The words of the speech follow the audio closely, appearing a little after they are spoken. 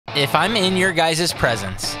If I'm in your guys'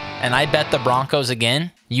 presence and I bet the Broncos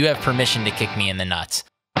again, you have permission to kick me in the nuts.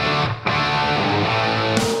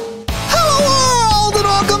 Hello world and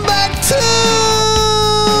welcome back to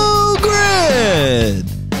Gridiron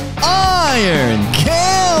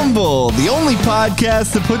Gamble, the only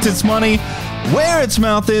podcast that puts its money where its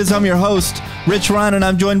mouth is. I'm your host, Rich Ryan, and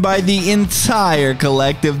I'm joined by the entire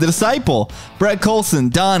collective, the Disciple, Brett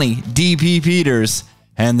Collson, Donnie, DP Peters,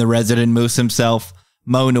 and the resident moose himself,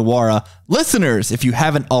 Mo Nuwwarah. Listeners, if you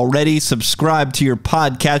haven't already, subscribe to your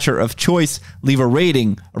podcatcher of choice, leave a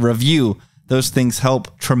rating, a review. Those things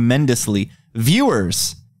help tremendously.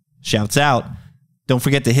 Viewers, shouts out. Don't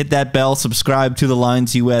forget to hit that bell, subscribe to the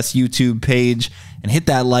Lines US YouTube page, and hit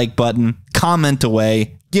that like button. Comment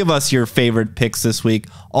away. Give us your favorite picks this week.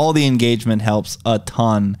 All the engagement helps a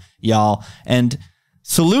ton, y'all. And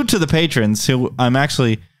salute to the patrons, who I'm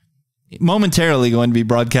actually momentarily going to be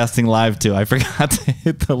broadcasting live to. I forgot to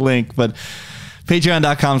hit the link, but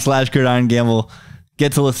patreon.com/Gridiron Gamble.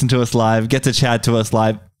 Get to listen to us live. Get to chat to us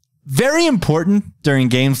live. Very important during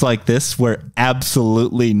games like this where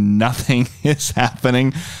absolutely nothing is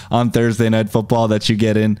happening on Thursday Night Football that you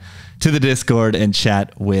get in to the Discord and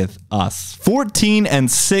chat with us.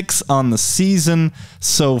 14-6 on the season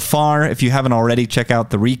so far. If you haven't already, check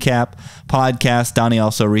out the recap podcast. Donnie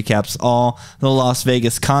also recaps all the Las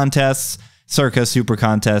Vegas contests, Circa, Super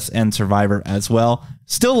Contest, and Survivor as well.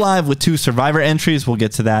 Still live with 2 Survivor entries. We'll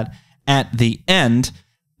get to that at the end.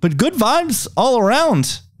 But good vibes all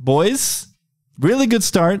around, boys. Really good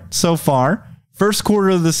start so far. First quarter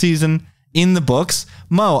of the season in the books.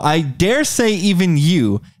 Mo, I dare say even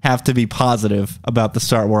you have to be positive about the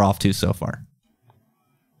start we're off to so far.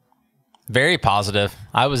 Very positive.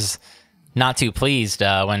 I was not too pleased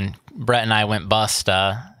when Brett and I went bust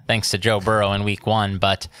thanks to Joe Burrow in week 1.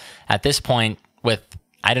 But at this point, with,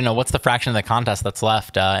 I don't know, what's the fraction of the contest that's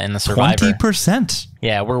left in the Survivor? 20%.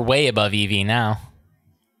 Yeah, we're way above EV now.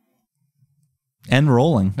 And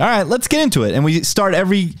rolling. All right, let's get into it. And we start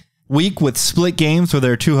every week with split games where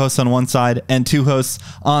there are 2 hosts on one side and 2 hosts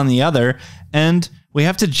on the other. And we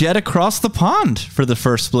have to jet across the pond for the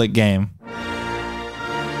first split game.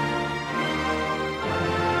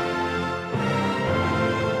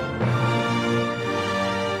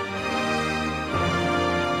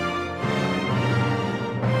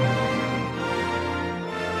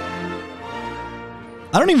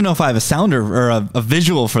 I don't even know if I have a sound or a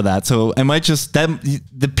visual for that, so I might just,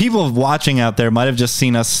 the people watching out there might have just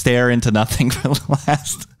seen us stare into nothing for the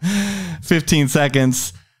last 15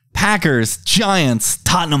 seconds. Packers, Giants,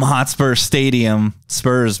 Tottenham Hotspur Stadium.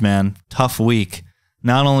 Spurs, man, tough week.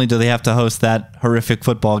 Not only do they have to host that horrific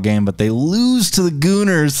football game, but they lose to the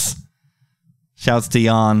Gooners. Shouts to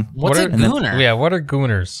Jan. What's a Gooner? Yeah, what are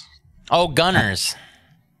Gooners? Oh, Gunners.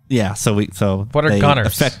 Yeah, so what are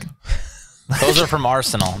Gunners? Those are from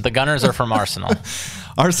Arsenal. The Gunners are from Arsenal.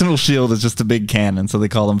 Arsenal Shield is just a big cannon, so they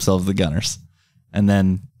call themselves the Gunners. And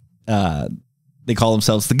then they call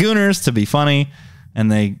themselves the Gooners to be funny,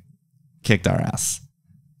 and they kicked our ass.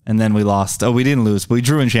 And then we lost. Oh, we didn't lose, but we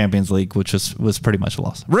drew in Champions League, which was pretty much a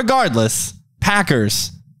loss. Regardless,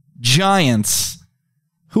 Packers, Giants.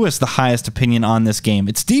 Who has the highest opinion on this game?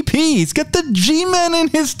 It's DP. He's got the G-Men in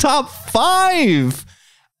his top 5.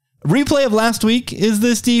 Replay of last week. Is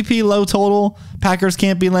this DP low total? Packers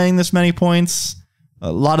can't be laying this many points.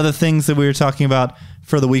 A lot of the things that we were talking about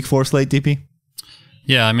for the week 4 slate, DP.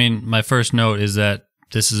 Yeah, I mean, my first note is that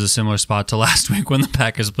this is a similar spot to last week when the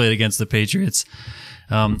Packers played against the Patriots.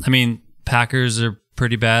 I mean, Packers are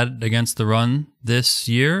pretty bad against the run this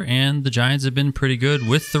year, and the Giants have been pretty good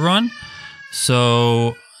with the run.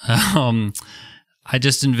 So I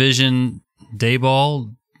just envision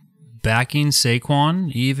Dayball backing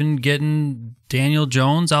Saquon, even getting Daniel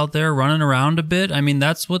Jones out there running around a bit. I mean,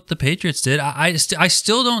 that's what the Patriots did. I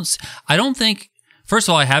still don't. I don't think. First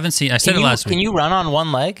of all, I haven't seen. I said it last week. Can you run on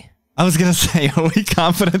one leg? I was gonna say, are we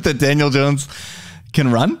confident that Daniel Jones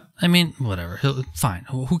can run? I mean, whatever. Fine.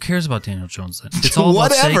 Who cares about Daniel Jones then? It's all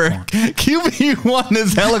whatever. about Saquon. QB1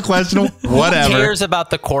 is hella questionable. Whatever. Who cares about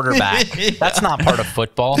the quarterback? That's not part of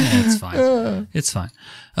football. Yeah, it's fine. It's fine.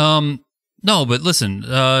 No, but listen,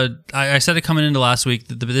 I said it coming into last week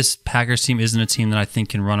that this Packers team isn't a team that I think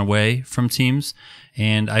can run away from teams.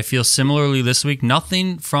 And I feel similarly this week.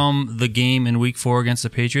 Nothing from the game in week 4 against the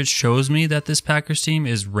Patriots shows me that this Packers team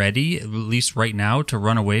is ready, at least right now, to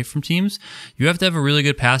run away from teams. You have to have a really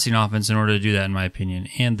good passing offense in order to do that, in my opinion.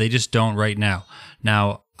 And they just don't right now.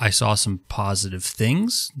 Now, I saw some positive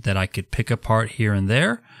things that I could pick apart here and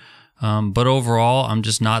there. But overall, I'm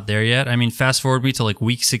just not there yet. I mean, fast forward me to like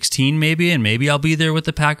week 16 maybe, and maybe I'll be there with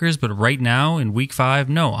the Packers. But right now in week 5,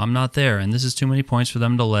 no, I'm not there. And this is too many points for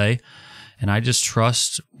them to lay. And I just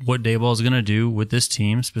trust what Daboll is going to do with this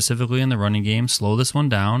team, specifically in the running game, slow this one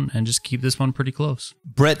down and just keep this one pretty close.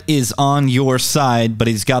 Brett is on your side, but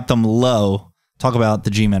he's got them low. Talk about the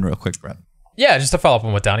G-men real quick, Brett. Yeah, just to follow up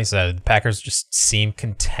on what Donnie said, the Packers just seem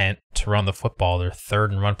content to run the football. They're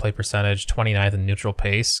 3rd in run play percentage, 29th in neutral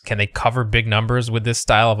pace. Can they cover big numbers with this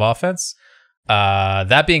style of offense?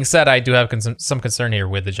 That being said, I do have some concern here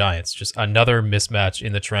with the Giants. Just another mismatch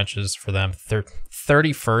in the trenches for them.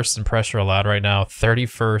 31st in pressure allowed right now,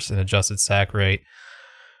 31st in adjusted sack rate.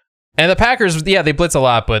 And the Packers, yeah, they blitz a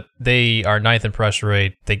lot, but they are 9th in pressure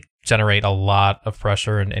rate. They generate a lot of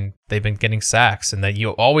pressure, and they've been getting sacks. And that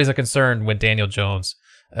you always are concerned when Daniel Jones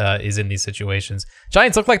is in these situations.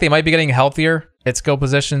 Giants look like they might be getting healthier at skill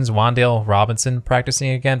positions. Wan'Dale Robinson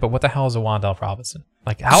practicing again, but what the hell is a Wan'Dale Robinson?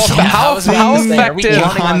 Like how effective?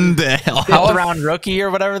 How round rookie or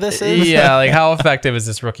whatever this is? Yeah, like how effective is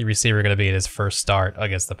this rookie receiver going to be in his first start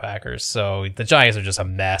against the Packers? So the Giants are just a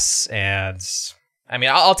mess, and I mean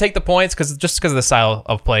I'll take the points because of the style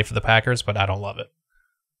of play for the Packers, but I don't love it.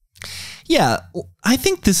 Yeah, I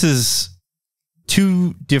think this is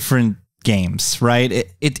 2 different games, right?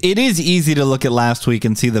 It is easy to look at last week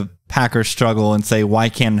and see the Packers struggle and say, why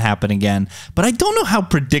can't it happen again? But I don't know how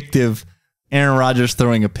predictive Aaron Rodgers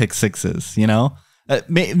throwing a pick 6 is, you know?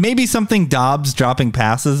 Maybe something Dobbs dropping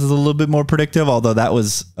passes is a little bit more predictive, although that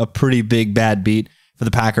was a pretty big bad beat for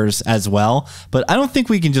the Packers as well. But I don't think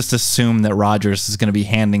we can just assume that Rodgers is going to be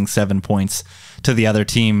handing 7 points to the other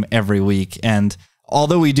team every week. And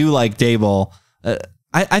although we do like Daboll,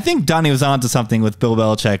 I think Donnie was onto something with Bill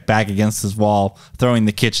Belichick back against his wall, throwing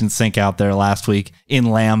the kitchen sink out there last week in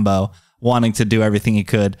Lambeau, wanting to do everything he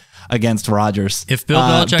could against Rodgers. If Bill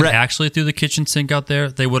Belichick actually threw the kitchen sink out there,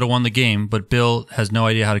 they would have won the game, but Bill has no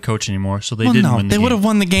idea how to coach anymore, so they didn't win the game. They would have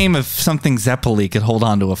won the game if something Zeppeli could hold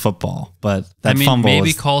on to a football, but that fumble maybe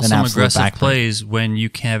was call some aggressive plays when you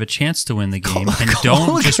can have a chance to win the game, and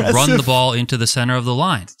don't just run the ball into the center of the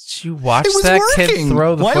line. Did you watch that kid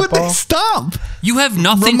throw the football? Why would they stop? You have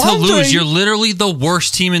nothing to lose. You're literally the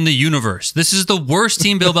worst team in the universe. This is the worst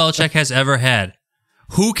team Bill Belichick has ever had.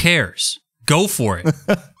 Who cares? Go for it.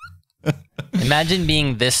 Imagine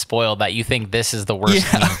being this spoiled that you think this is the worst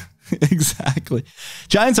team. Exactly.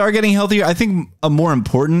 Giants are getting healthier. I think a more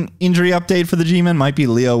important injury update for the G-men might be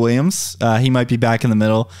Leo Williams. He might be back in the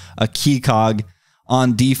middle, a key cog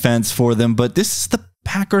on defense for them. But this is the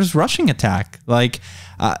Packers rushing attack. Like,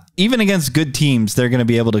 even against good teams, they're going to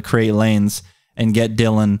be able to create lanes and get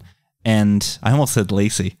Dillon. And I almost said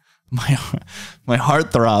Lacey. My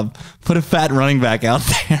heart throb. Put a fat running back out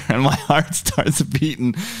there, and my heart starts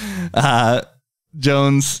beating.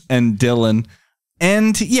 Jones and Dillon.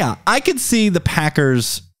 And yeah, I could see the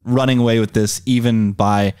Packers running away with this even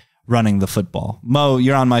by running the football. Mo,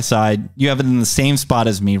 you're on my side. You have it in the same spot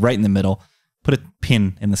as me, right in the middle. Put a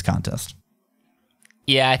pin in this contest.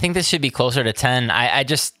 Yeah, I think this should be closer to 10. I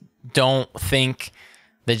just don't think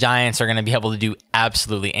the Giants are going to be able to do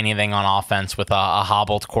absolutely anything on offense with a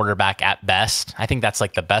hobbled quarterback at best. I think that's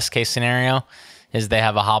like the best case scenario is they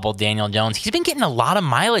have a hobbled Daniel Jones. He's been getting a lot of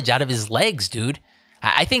mileage out of his legs, dude.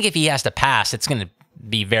 I think if he has to pass, it's going to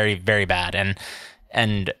be very, very bad.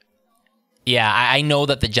 And yeah, I know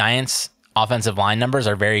that the Giants' offensive line numbers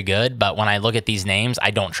are very good, but when I look at these names,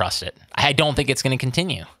 I don't trust it. I don't think it's going to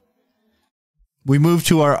continue. We move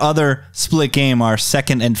to our other split game, our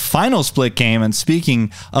second and final split game. And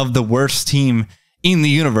speaking of the worst team in the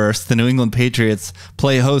universe, the New England Patriots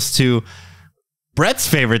play host to Brett's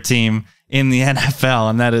favorite team in the NFL,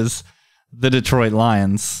 and that is the Detroit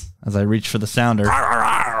Lions. As I reach for the sounder,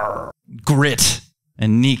 grit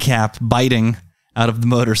and kneecap biting out of the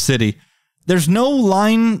Motor City. There's no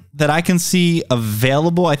line that I can see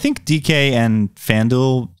available. I think DK and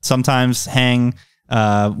FanDuel sometimes hang.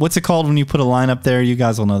 What's it called when you put a line up there? You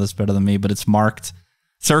guys will know this better than me, but it's marked.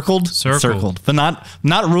 Circled, but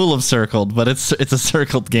not rule of circled, but it's a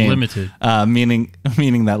circled game. Limited, meaning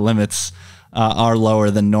that limits are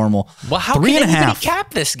lower than normal. Well, how can anybody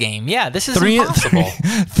cap this game? Yeah, this is impossible.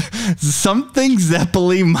 Something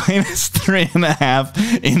Zeppeli minus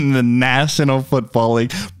 3.5 in the National Football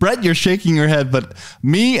League. Brett, you're shaking your head, but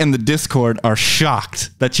me and the Discord are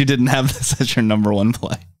shocked that you didn't have this as your number one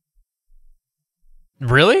play.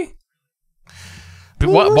 Really?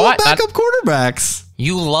 What? Backup quarterbacks.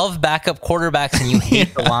 You love backup quarterbacks and you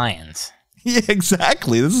hate the Lions. Yeah,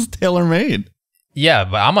 exactly. This is tailor-made. Yeah,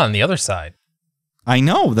 but I'm on the other side. I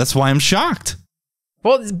know. That's why I'm shocked.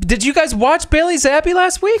 Well, did you guys watch Bailey Zappi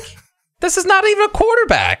last week? This is not even a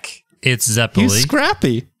quarterback. It's Zeppeli. He's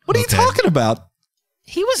scrappy. What are you talking about?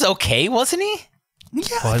 He was okay, wasn't he?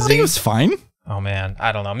 Yeah, I thought he was fine. Oh man,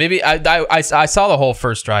 I don't know. Maybe I saw the whole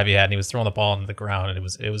first drive he had, and he was throwing the ball into the ground, and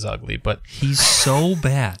it was ugly. But he's so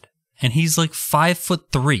bad, and he's like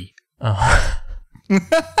 5'3".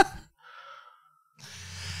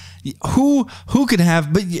 Who could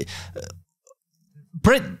have? But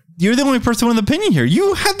Brett, you're the only person with an opinion here.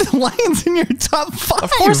 You had the Lions in your top 5.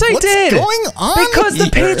 Of course I did. What's going on? Because here?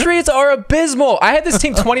 the Patriots are abysmal. I had this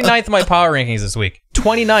team 29th in my power rankings this week.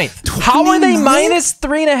 29th. How are they minus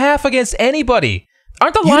 3.5 against anybody?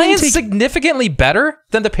 Aren't the Lions significantly better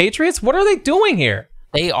than the Patriots? What are they doing here?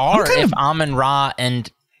 They are if Amon-Ra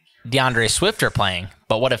and DeAndre Swift are playing.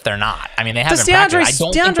 But what if they're not? I mean, they haven't practiced. I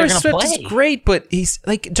don't think they're going to play. DeAndre Swift is great, but he's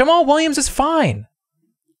like Jamal Williams is fine.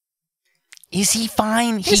 Is he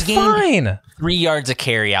fine? He's he gained fine. 3 yards a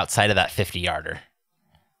carry outside of that 50-yarder.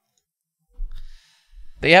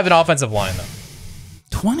 They have an offensive line, though.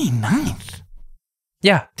 29th?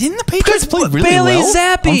 Yeah. Didn't the Patriots play really Bailey well?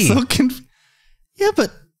 Zappi. I'm so yeah,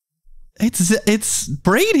 but it's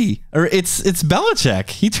Brady. Or it's Belichick.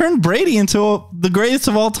 He turned Brady into the greatest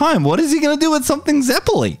of all time. What is he going to do with something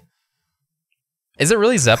Zeppeli? Is it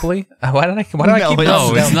really Zeppeli? Why did I keep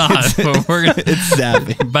No, it's not. But we're gonna, it's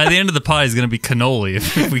Zappy. By the end of the pod, it's going to be cannoli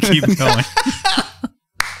if we keep going.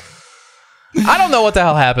 I don't know what the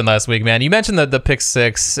hell happened last week, man. You mentioned the pick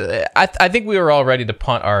 6. I think we were all ready to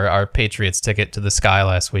punt our Patriots ticket to the sky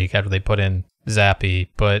last week after they put in Zappy,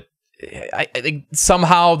 but I think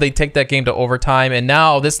somehow they take that game to overtime, and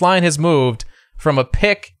now this line has moved from a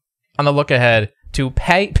pick on the look ahead to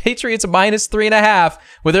Patriots minus 3.5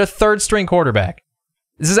 with their third string quarterback.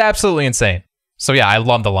 This is absolutely insane. So yeah, I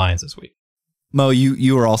love the Lions this week. Mo,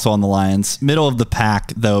 you were also on the Lions. Middle of the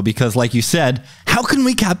pack, though, because like you said, how can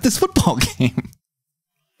we cap this football game?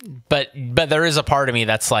 But there is a part of me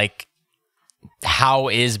that's like, how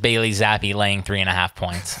is Bailey Zappi laying 3.5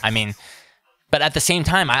 points? I mean, but at the same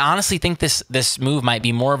time, I honestly think this move might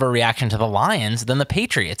be more of a reaction to the Lions than the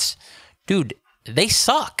Patriots. Dude, they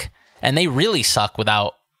suck. And they really suck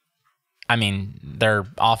without, I mean, their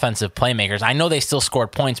offensive playmakers. I know they still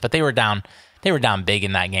scored points, but they were down big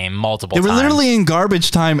in that game multiple times. They were literally in garbage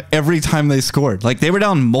time every time they scored. Like, they were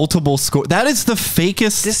down multiple scores. That is the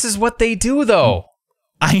fakest. This is what they do, though.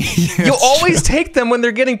 You always take them when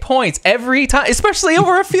they're getting points every time, especially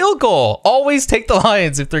over a field goal. Always take the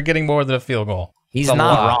Lions if they're getting more than a field goal. He's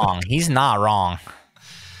not wrong. He's not wrong.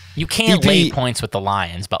 You can't lay points with the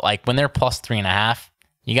Lions, but like when they're plus 3.5,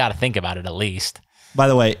 you got to think about it at least. By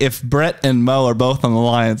the way, if Brett and Mo are both on the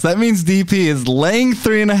Lions, that means DP is laying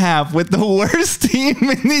 3.5 with the worst team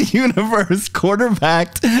in the universe,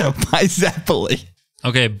 quarterbacked by Zeppeli.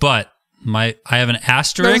 Okay, but I have an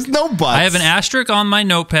asterisk. There's no buts. I have an asterisk on my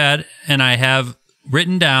notepad, and I have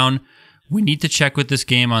written down, we need to check with this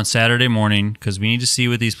game on Saturday morning because we need to see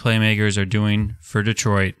what these playmakers are doing for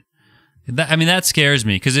Detroit. That scares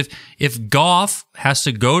me because if Goff has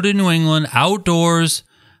to go to New England outdoors,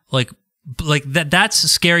 like that's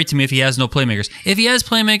scary to me if he has no playmakers. If he has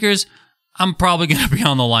playmakers, I'm probably going to be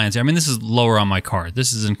on the Lions. I mean, this is lower on my card.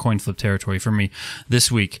 This is in coin flip territory for me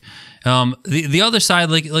this week. The other side,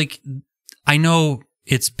 like I know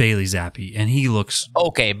it's Bailey Zappi, and he looks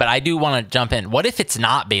okay. But I do want to jump in. What if it's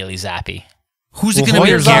not Bailey Zappi? Who's it going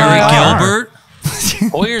to be? Gary Gilbert?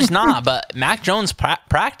 Hoyer's not, but Mac Jones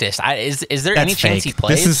practiced. Is there any chance he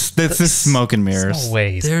plays? This is smoke and mirrors. No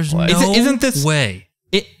way. There's no isn't this way.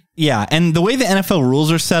 Yeah, and the way the NFL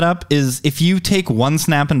rules are set up is if you take one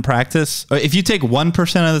snap in practice, or if you take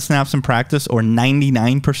 1% of the snaps in practice or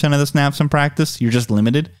 99% of the snaps in practice, you're just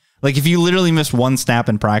limited. Like if you literally miss one snap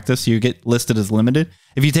in practice, you get listed as limited.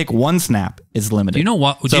 If you take one snap, it's limited. Do you know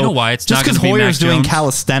what? Do you know why it's just not going to be Mac Hoyer's Jones? doing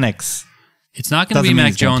calisthenics? It's not going to be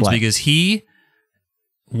Mac Jones because he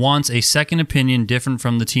wants a second opinion different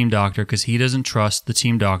from the team doctor because he doesn't trust the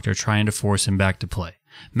team doctor trying to force him back to play.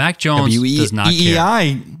 Mac Jones does not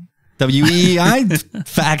care. WEEI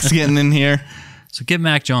facts getting in here. So get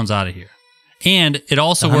Mac Jones out of here. And it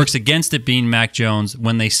also works against it being Mac Jones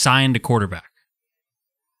when they signed a quarterback.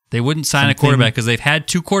 They wouldn't sign a quarterback because they've had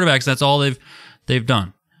 2 quarterbacks. That's all they've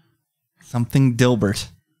done. Something Dilbert.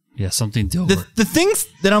 Yeah, something Dilbert. The things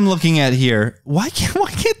that I'm looking at here, why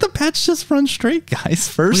can't the Pats just run straight, guys?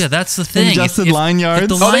 First, yeah, that's the thing. Adjusted line yards. If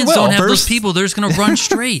the Lions don't have those people, they're just going to run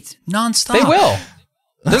straight, nonstop. They will.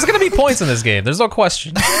 There's going to be points in this game. There's no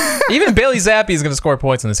question. Even Bailey Zappi is going to score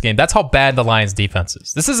points in this game. That's how bad the Lions' defense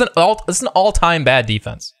is. This is an all-time bad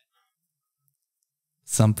defense.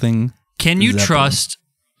 Something. Can you trust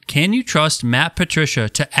Matt Patricia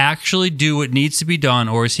to actually do what needs to be done,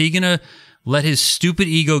 or is he going to let his stupid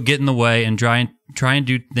ego get in the way and try and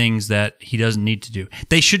do things that he doesn't need to do.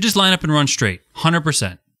 They should just line up and run straight,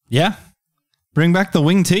 100%. Yeah. Bring back the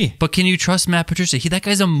wing tee. But can you trust Matt Patricia? That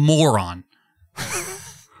guy's a moron.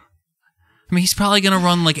 I mean, he's probably going to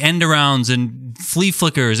run like end arounds and flea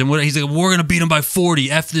flickers and what he's like, we're going to beat him by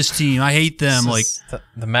 40. F this team. I hate them. Like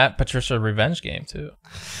the Matt Patricia revenge game too.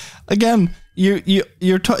 Again, you're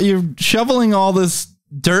shoveling all this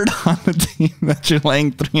dirt on the team that you're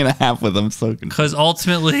laying 3.5 with them. So because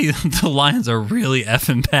ultimately the Lions are really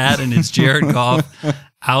effing bad, and it's Jared Goff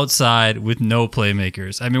outside with no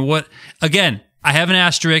playmakers. I mean, what again? I have an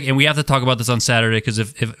asterisk, and we have to talk about this on Saturday because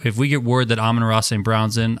if we get word that Amon-Ra St.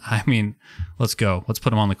 Brown's in, I mean, let's go. Let's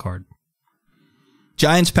put him on the card.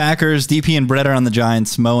 Giants, Packers, DP and Brett are on the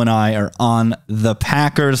Giants. Mo and I are on the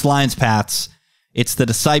Packers. Lions, Pats. It's the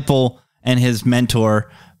disciple and his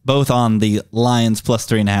mentor, both on the Lions plus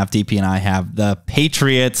 3.5. DP and I have the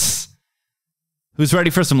Patriots. Who's ready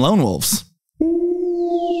for some Lone Wolves?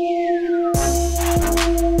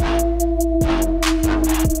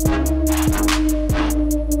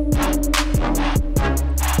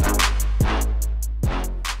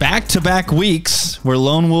 Back-to-back weeks where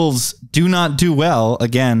Lone Wolves do not do well.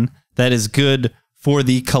 Again, that is good for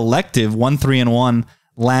the collective. 1-3-1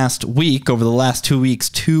 last week. Over the last 2 weeks,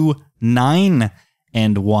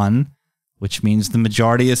 2-9-1, which means the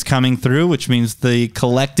majority is coming through, which means the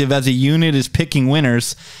collective as a unit is picking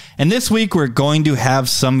winners. And this week, we're going to have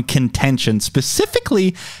some contention,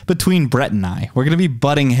 specifically between Brett and I. We're going to be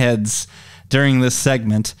butting heads during this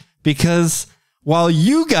segment because while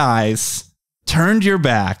you guys turned your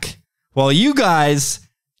back, while you guys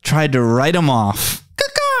tried to write him off,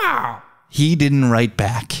 he didn't write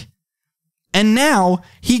back. And now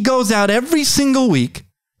he goes out every single week,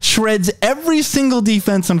 shreds every single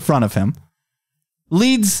defense in front of him,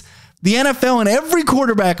 leads the NFL in every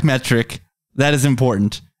quarterback metric that is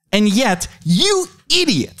important. And yet, you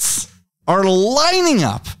idiots are lining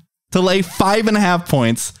up to lay 5.5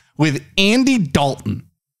 points with Andy Dalton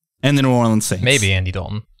and the New Orleans Saints. Maybe Andy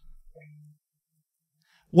Dalton.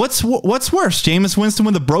 What's worse, Jameis Winston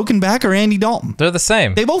with a broken back or Andy Dalton? They're the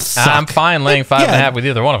same. They both suck. I'm fine laying 5.5 with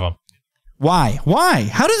either one of them. Why?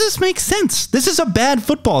 How does this make sense? This is a bad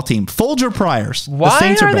football team. Folger Priors.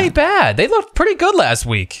 Why are they bad? They looked pretty good last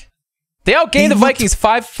week. They outgained the Vikings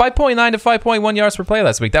 5.9 to 5.1 yards per play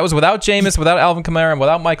last week. That was without Jameis, without Alvin Kamara, and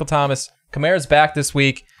without Michael Thomas. Kamara's back this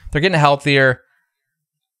week. They're getting healthier.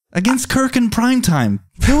 Against Kirk in primetime.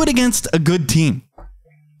 Do it against a good team.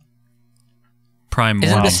 Isn't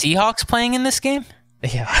the Seahawks playing in this game?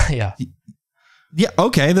 Yeah. Yeah,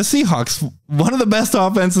 okay. The Seahawks, one of the best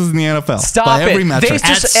offenses in the NFL. Stop by every it. metric.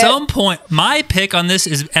 At some point, my pick on this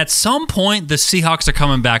is at some point, the Seahawks are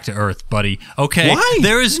coming back to earth, buddy. Okay? Why?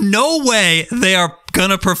 There is no way they are going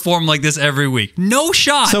to perform like this every week. No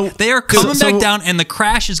shot. So, they are coming back down, and the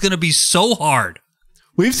crash is going to be so hard.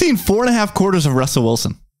 We've seen 4.5 quarters of Russell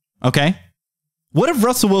Wilson. Okay? What if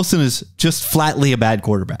Russell Wilson is just flatly a bad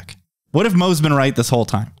quarterback? What if Mo's been right this whole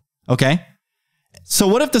time? Okay? So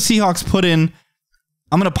what if the Seahawks put in,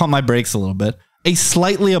 I'm going to pump my brakes a little bit, a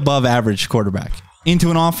slightly above average quarterback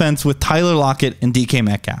into an offense with Tyler Lockett and DK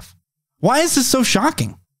Metcalf? Why is this so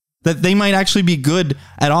shocking that they might actually be good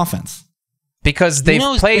at offense? Because they've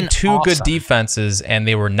played two good defenses and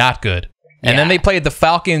they were not good. And then they played the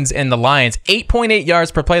Falcons and the Lions, 8.8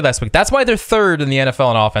 yards per play last week. That's why they're third in the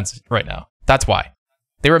NFL in offense right now. That's why.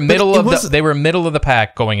 They were middle of the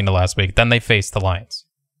pack going into last week. Then they faced the Lions.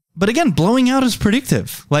 But again, blowing out is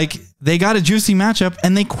predictive. Like, they got a juicy matchup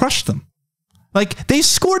and they crushed them. Like, they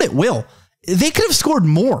scored at will. They could have scored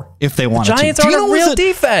more if they wanted to. Giants are a real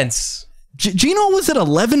defense. Geno was at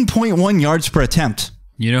 11.1 yards per attempt.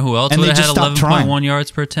 You know who else would have had 11.1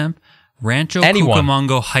 yards per attempt? Rancho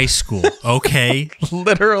Cucamonga High School. Okay?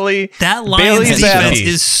 Literally. That Lions defense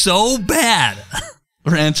is so bad.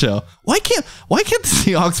 Rancho. Why can't the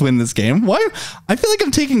Seahawks win this game? Why? I feel like I'm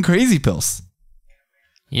taking crazy pills.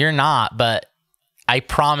 You're not, but I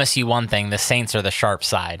promise you one thing: the Saints are the sharp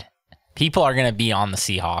side. People are going to be on the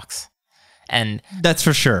Seahawks, and that's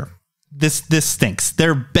for sure. This stinks.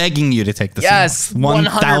 They're begging you to take the Seahawks.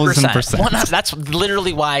 1,000%. That's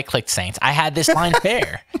literally why I clicked Saints. I had this line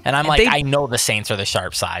fair, and I'm like, I know the Saints are the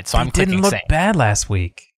sharp side, so I'm clicking Saints. Didn't look bad last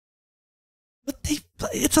week. But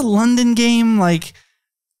it's a London game, like.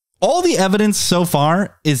 All the evidence so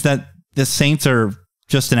far is that the Saints are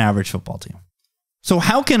just an average football team. So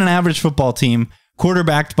how can an average football team,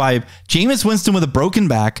 quarterbacked by Jameis Winston with a broken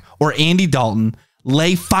back or Andy Dalton,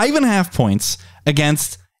 lay 5.5 points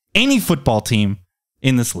against any football team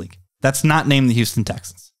in this league that's not named the Houston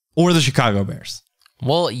Texans or the Chicago Bears?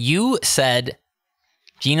 Well, you said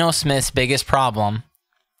Geno Smith's biggest problem,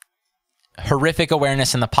 horrific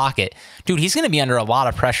awareness in the pocket. Dude, he's going to be under a lot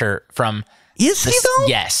of pressure from... Is he, though?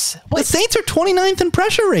 Yes. The Saints are 29th in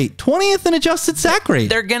pressure rate, 20th in adjusted sack rate.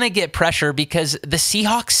 They're going to get pressure because the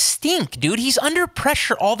Seahawks stink, dude. He's under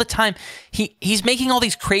pressure all the time. He's making all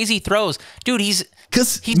these crazy throws. Dude, he's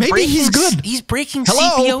maybe he's good. He's breaking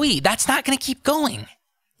CPOE. That's not going to keep going.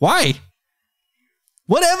 Why?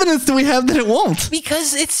 What evidence do we have that it won't?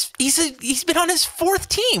 Because he's been on his fourth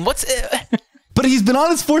team. But he's been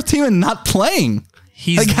on his fourth team and not playing.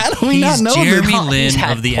 How do we not know Jeremy that? Lin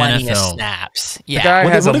of the NFL. Of snaps. Yeah. The guy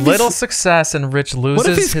has a little success and Rich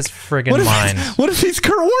loses his friggin' mind. What if he's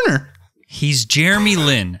Kurt Warner? He's Jeremy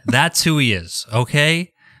Lin. That's who he is,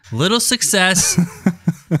 okay? Little success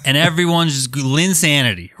and everyone's just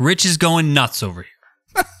Linsanity. Rich is going nuts over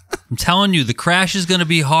here. I'm telling you, the crash is going to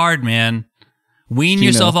be hard, man. Wean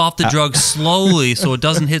yourself off the drugs slowly so it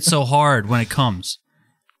doesn't hit so hard when it comes.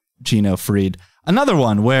 Geno Fried. Another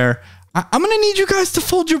one where... I'm going to need you guys to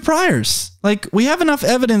fold your priors. Like, we have enough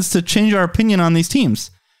evidence to change our opinion on these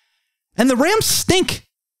teams. And the Rams stink.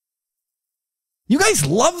 You guys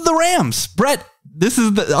love the Rams. Brett, this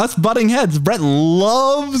is us butting heads. Brett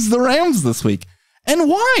loves the Rams this week. And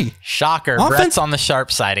why? Shocker. Brett's on the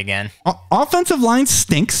sharp side again. Offensive line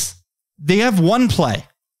stinks. They have one play,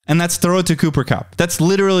 and that's throw it to Cooper Kupp. That's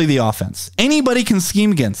literally the offense. Anybody can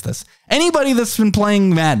scheme against this. Anybody that's been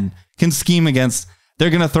playing Madden can scheme against... They're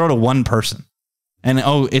going to throw to one person. And,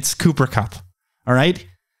 it's Cooper Kupp. All right?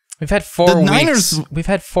 We've had 4 weeks. We've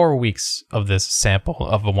had 4 weeks of this sample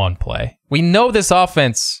of a one play. We know this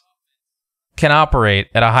offense can operate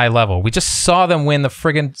at a high level. We just saw them win the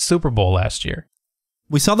friggin' Super Bowl last year.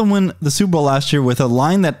 We saw them win the Super Bowl last year with a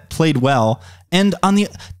line that played well. And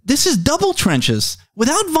this is double trenches.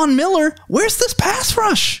 Without Von Miller, where's this pass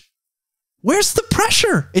rush? Where's the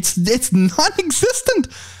pressure? It's non-existent.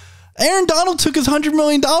 Aaron Donald took his $100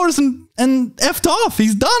 million and effed off.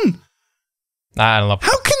 He's done. I don't know.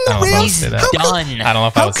 How can the Rams? Done. I don't know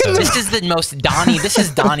if I would say that. This is the most Donnie. This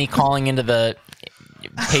is Donnie calling into the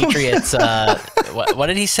Patriots. What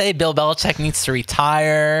did he say? Bill Belichick needs to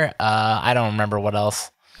retire. I don't remember what else.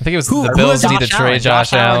 I think it was the Bills need to trade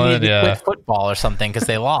Josh Allen. Yeah, quit football or something because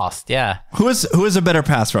they lost. Yeah. Who is a better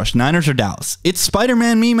pass rush, Niners or Dallas? It's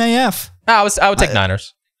Spider-Man meme AF. I would take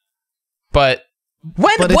Niners, but.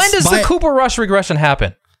 When does the Cooper Rush regression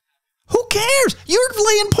happen? Who cares? You're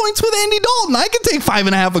laying points with Andy Dalton. I can take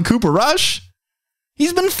 5.5 of Cooper Rush.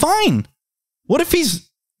 He's been fine. What if he's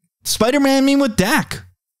Spider-Man meme with Dak?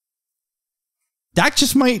 Dak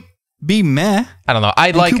just might be meh. I don't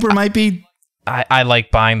know. Cooper might be... I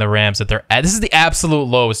like buying the Rams at their... This is the absolute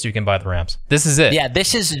lowest you can buy the Rams. This is it. Yeah,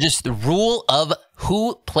 this is just the rule of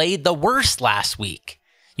who played the worst last week.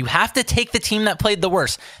 You have to take the team that played the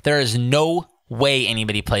worst. There is no way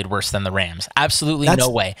anybody played worse than the Rams. Absolutely no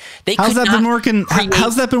way. How's that been working?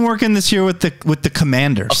 How's that been working this year with the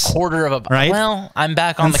Commanders? A quarter of a right. Well, I'm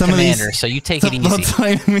back on the Commanders, so you take it easy. That's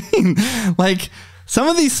what I mean. Like some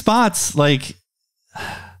of these spots, like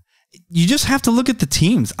you just have to look at the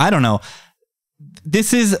teams. I don't know.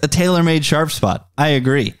 This is a tailor-made sharp spot. I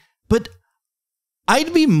agree, but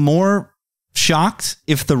I'd be more shocked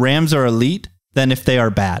if the Rams are elite than if they are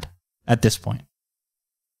bad at this point.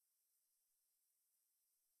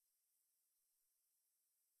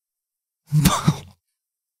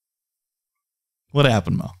 What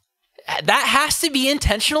happened, Mo? That has to be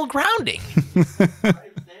intentional grounding.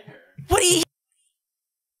 What do you...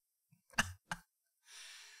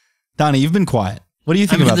 Donnie, you've been quiet. What do you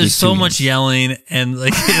think about there's these so two much games? yelling and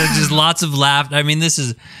like just lots of laughter. I mean,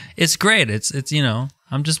 it's great. It's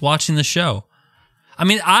I'm just watching the show. I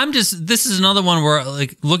mean, this is another one where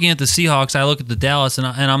like looking at the Seahawks, I look at the Dallas and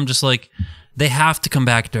I'm just like, they have to come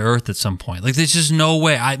back to earth at some point. Like, there's just no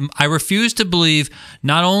way. I refuse to believe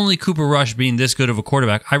not only Cooper Rush being this good of a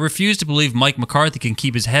quarterback, I refuse to believe Mike McCarthy can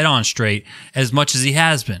keep his head on straight as much as he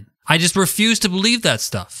has been. I just refuse to believe that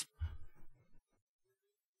stuff.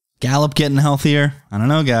 Gallup getting healthier. I don't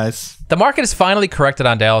know, guys. The market is finally corrected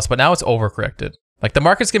on Dallas, but now it's overcorrected. Like, the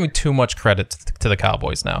market's giving too much credit to the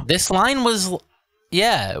Cowboys now. This line was,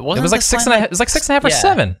 yeah. It was like 6.5. It was like 6.5 or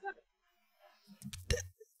 7.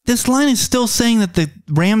 This line is still saying that the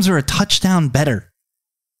Rams are a touchdown better.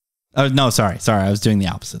 Oh, no, sorry. I was doing the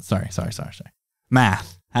opposite. Sorry.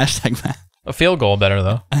 Math. Hashtag math. A field goal better,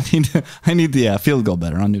 though. I need the field goal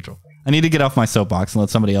better on neutral. I need to get off my soapbox and let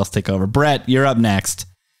somebody else take over. Brett, you're up next.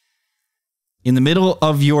 In the middle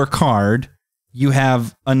of your card, you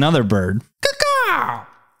have another bird.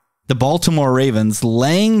 The Baltimore Ravens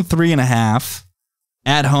laying 3.5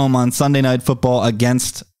 at home on Sunday Night Football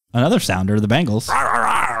against another sounder, the Bengals.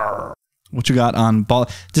 What you got on ball?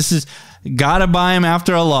 This is gotta buy him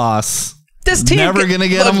after a loss. This team never gonna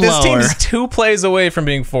get him this lower. This team is 2 plays away from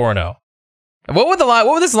being 4-0. What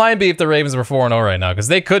would this line be if the Ravens were 4-0 right now? Because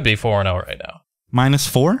they could be 4-0 right now.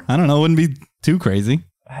 -4? I don't know. It wouldn't be too crazy.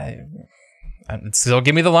 Still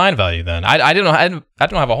give me the line value then. I don't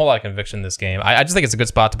have a whole lot of conviction in this game. I just think it's a good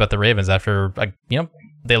spot to bet the Ravens after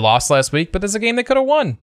they lost last week, but there's a game they could have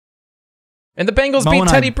won. And the Bengals beat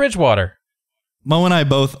Teddy Bridgewater. Mo and I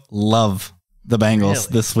both love the Bengals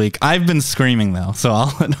this week. I've been screaming though, so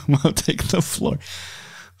I'll let Mo take the floor.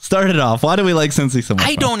 Start it off. Why do we like Cincy so much?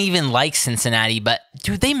 I don't even like Cincinnati, but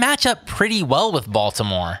dude, they match up pretty well with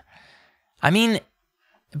Baltimore. I mean,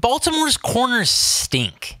 Baltimore's corners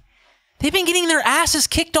stink. They've been getting their asses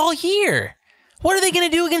kicked all year. What are they going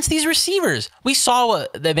to do against these receivers? We saw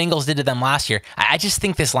what the Bengals did to them last year. I just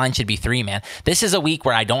think this line should be 3, man. This is a week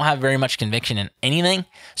where I don't have very much conviction in anything,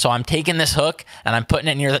 so I'm taking this hook and I'm putting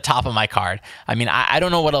it near the top of my card. I mean, I don't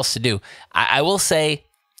know what else to do. I will say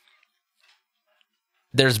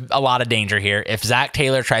there's a lot of danger here. If Zach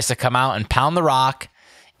Taylor tries to come out and pound the rock,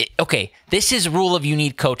 okay, this is rule of you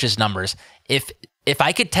need coaches' numbers. If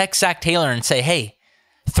I could text Zach Taylor and say, hey,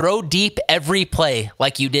 throw deep every play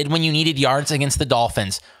like you did when you needed yards against the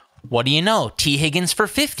Dolphins. What do you know? T. Higgins for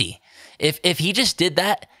 50. If he just did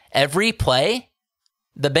that every play,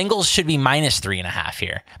 the Bengals should be -3.5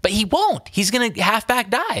 here. But he won't. He's going to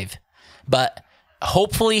halfback dive. But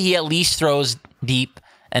hopefully he at least throws deep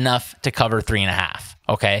enough to cover 3.5.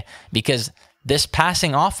 Okay? Because this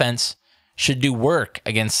passing offense should do work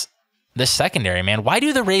against this secondary, man. Why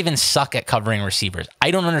do the Ravens suck at covering receivers?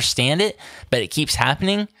 I don't understand it, but it keeps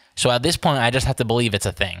happening. So at this point, I just have to believe it's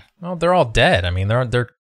a thing. Well, they're all dead. I mean, they've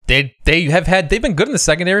been good in the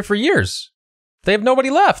secondary for years. They have nobody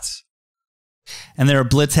left. And they're a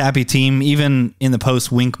blitz happy team, even in the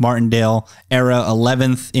post Wink Martindale era,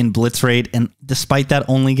 11th in blitz rate, and despite that,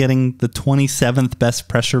 only getting the 27th best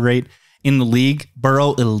pressure rate in the league.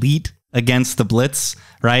 Burrow elite against the blitz,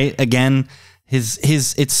 right? Again,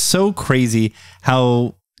 it's so crazy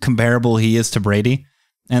how comparable he is to Brady.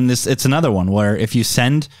 And it's another one where if you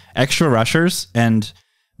send extra rushers and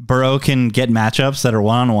Burrow can get matchups that are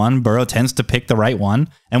one-on-one, Burrow tends to pick the right one.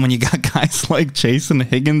 And when you got guys like Chase and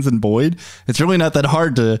Higgins and Boyd, it's really not that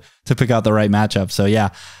hard to pick out the right matchup. So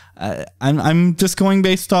yeah, I'm just going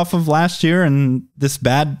based off of last year and this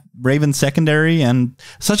bad Ravens secondary, and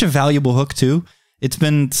such a valuable hook too. It's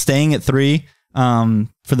been staying at 3.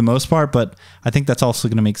 For the most part, but I think that's also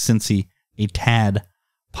going to make Cincy a tad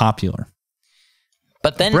popular.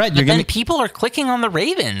 But then, people are clicking on the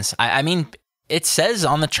Ravens. I mean, it says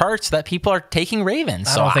on the charts that people are taking Ravens.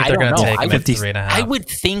 I don't think they're going to take them at 3.5. I would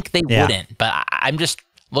think they wouldn't, but I'm just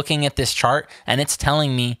looking at this chart and it's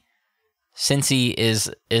telling me Cincy is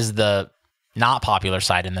the not popular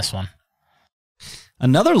side in this one.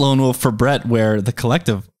 Another lone wolf for Brett, where the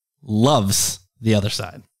collective loves the other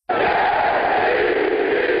side.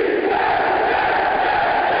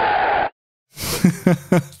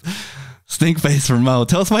 Stink face for Mo.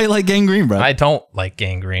 Tell us why you like Gangrene, bro. I don't like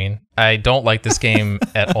Gangrene. I don't like this game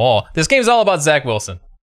at all. This game's all about Zach Wilson.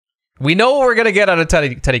 We know what we're going to get out of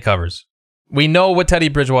Teddy covers. We know what Teddy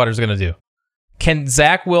Bridgewater is going to do. Can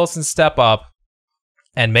Zach Wilson step up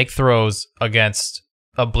and make throws against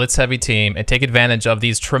a blitz-heavy team and take advantage of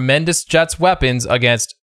these tremendous Jets weapons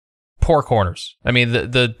against poor corners? I mean,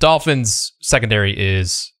 the Dolphins' secondary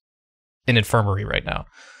is an infirmary right now.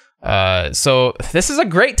 So this is a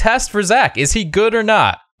great test for Zach. Is he good or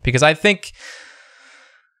not? Because I think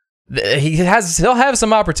he'll have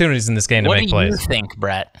some opportunities in this game to make plays. What do you think,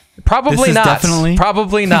 Brett? Probably not.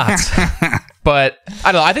 Probably not. But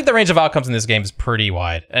I don't know. I think the range of outcomes in this game is pretty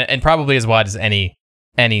wide, and probably as wide as any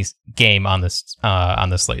game on this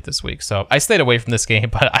on the slate this week. So I stayed away from this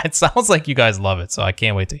game, but it sounds like you guys love it. So I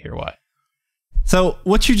can't wait to hear why. So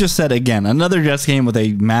what you just said, again, another Jets game with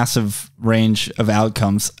a massive range of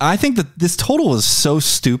outcomes. I think that this total is so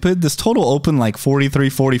stupid. This total opened like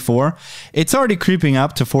 43-44. It's already creeping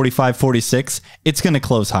up to 45-46. It's going to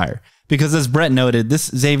close higher because, as Brett noted, this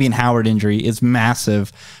Xavier Howard injury is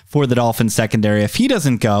massive for the Dolphins secondary. If he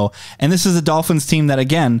doesn't go, and this is a Dolphins team that,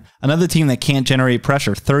 again, another team that can't generate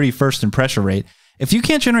pressure, 31st in pressure rate. If you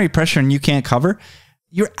can't generate pressure and you can't cover,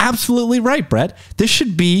 you're absolutely right, Brett. This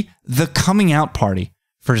should be the coming out party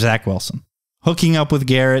for Zach Wilson. Hooking up with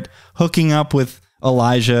Garrett, hooking up with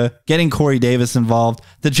Elijah, getting Corey Davis involved.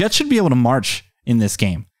 The Jets should be able to march in this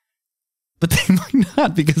game. But they might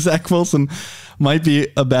not, because Zach Wilson might be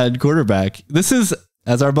a bad quarterback. This is,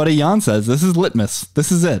 as our buddy Jan says, this is litmus.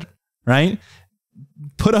 This is it, right?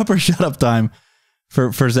 Put up or shut up time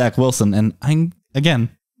for Zach Wilson. And I'm, again,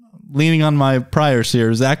 leaning on my priors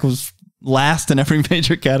here. Zach was last in every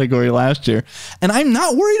major category last year. And I'm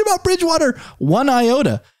not worried about Bridgewater one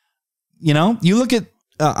iota. You know, you look at,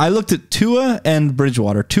 I looked at Tua and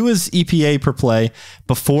Bridgewater. Tua's EPA per play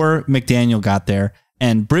before McDaniel got there,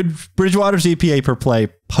 and Bridgewater's EPA per play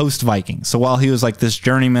post Vikings. So while he was like this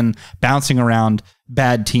journeyman bouncing around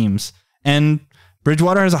bad teams, and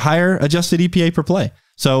Bridgewater has a higher adjusted EPA per play.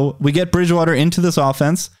 So we get Bridgewater into this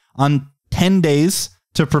offense on 10 days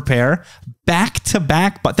to prepare back to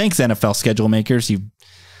back. But thanks, NFL schedule makers.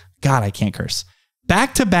 God, I can't curse.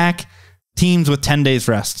 Back to back teams with 10 days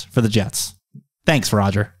rest for the Jets. Thanks,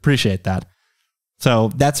 Roger. Appreciate that.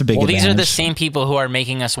 So that's a big advantage. These are the same people who are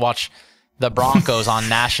making us watch the Broncos on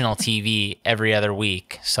national TV every other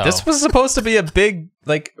week. So this was supposed to be a big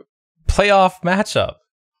playoff matchup.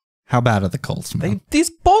 How bad are the Colts, man?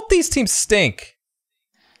 Both these teams stink.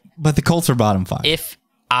 But the Colts are bottom 5. If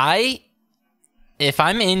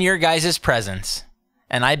I'm in your guys' presence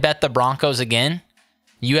and I bet the Broncos again,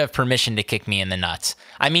 you have permission to kick me in the nuts.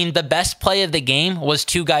 I mean, the best play of the game was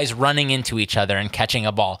 2 guys running into each other and catching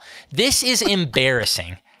a ball. This is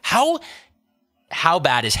embarrassing. How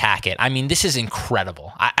bad is Hackett? I mean, this is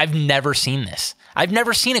incredible. I've never seen this. I've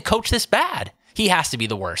never seen a coach this bad. He has to be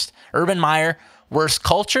the worst. Urban Meyer, worst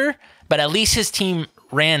culture, but at least his team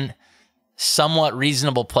ran somewhat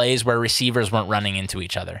reasonable plays where receivers weren't running into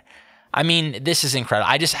each other. I mean, this is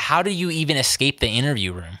incredible. How do you even escape the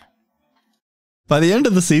interview room? By the end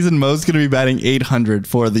of the season, Mo's going to be batting 800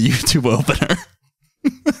 for the YouTube opener.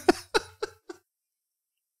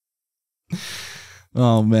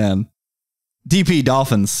 Oh, man. DP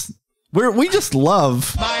Dolphins. We just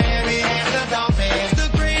love Miami and the Dolphins,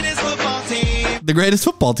 the greatest football team. The greatest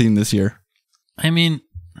football team this year. I mean,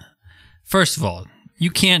 first of all, you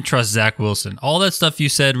can't trust Zach Wilson. All that stuff you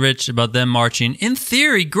said, Rich, about them marching, in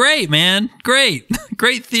theory, great, man. Great.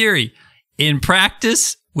 Great theory. In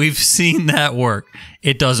practice, we've seen that work.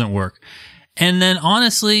 It doesn't work. And then,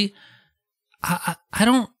 honestly, I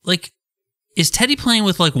don't, is Teddy playing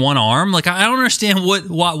with, one arm? I don't understand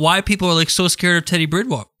why people are, so scared of Teddy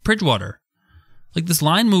Bridgewater. This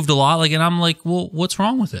line moved a lot, and I'm like, well, what's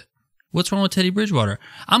wrong with it? What's wrong with Teddy Bridgewater?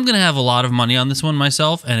 I'm going to have a lot of money on this one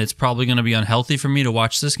myself, and it's probably going to be unhealthy for me to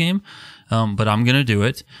watch this game, but I'm going to do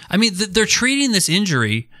it. I mean, they're treating this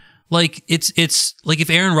injury like it's like if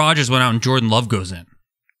Aaron Rodgers went out and Jordan Love goes in.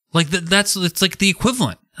 It's like the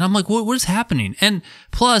equivalent. And I'm like, what is happening? And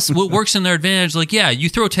plus, what works in their advantage, you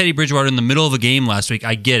throw Teddy Bridgewater in the middle of a game last week.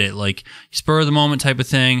 I get it. Spur of the moment type of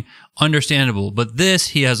thing. Understandable. But this,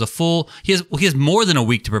 he has more than a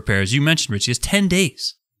week to prepare. As you mentioned, Rich, he has 10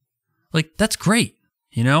 days. That's great,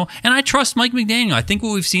 And I trust Mike McDaniel. I think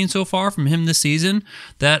what we've seen so far from him this season,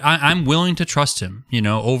 that I'm willing to trust him,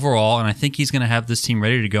 overall. And I think he's going to have this team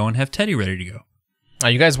ready to go and have Teddy ready to go.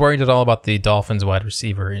 Are you guys worried at all about the Dolphins wide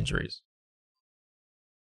receiver injuries?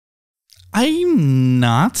 I'm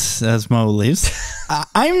not, as Mo leaves.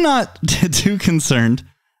 I'm not too concerned.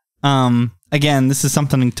 Again, this is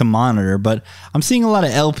something to monitor, but I'm seeing a lot of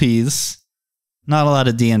LPs. Not a lot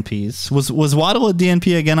of DNPs. Was Waddle a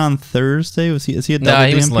DNP again on Thursday? Is he a double DNP? No,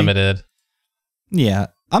 he was limited. Yeah.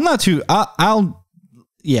 I'm not too... Waddle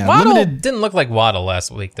limited. Didn't look like Waddle last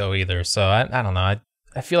week, though, either. So, I don't know.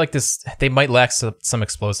 I feel like they might lack some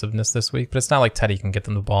explosiveness this week, but it's not like Teddy can get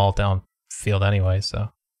them the ball downfield anyway, so...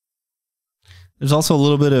 There's also a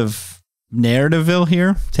little bit of narrativeville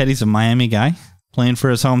here. Teddy's a Miami guy, playing for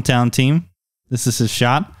his hometown team. This is his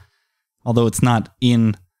shot, although it's not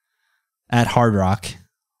at Hard Rock. A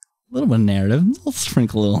little bit of narrative. We'll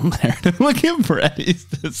sprinkle a little narrative. Look at Brett. He's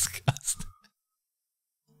disgusted.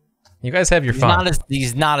 You guys have your fun.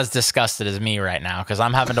 He's not as disgusted as me right now because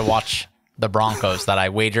I'm having to watch the Broncos that I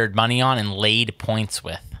wagered money on and laid points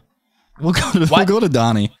with. We'll go to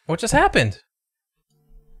Donnie. What just happened?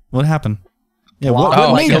 What happened? Yeah,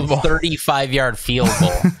 what made a 35-yard field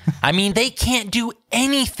goal? I mean, they can't do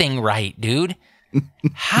anything right, dude.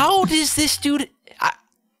 How does this dude...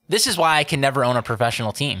 This is why I can never own a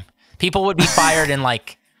professional team. People would be fired in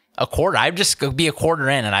a quarter. I'd just go be a quarter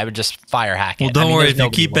in and I would just fire Hackett. Well, don't worry. If you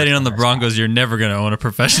keep betting on the Broncos, you're never going to own a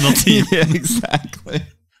professional team. Yeah, exactly.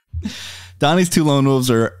 Donnie's 2 lone wolves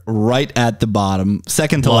are right at the bottom.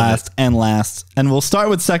 Second to last and last. And we'll start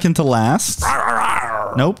with second to last.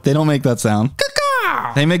 Nope, they don't make that sound.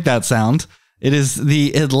 They make that sound. It is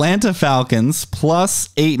the Atlanta Falcons plus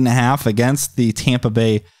 8.5 against the Tampa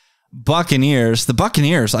Bay Buccaneers. The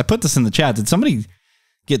Buccaneers, I put this in the chat. Did somebody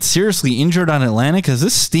get seriously injured on Atlanta? Because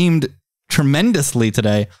this steamed tremendously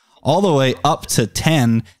today, all the way up to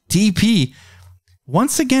 10. DP,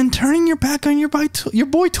 once again, turning your back on your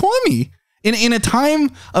boy Tommy in a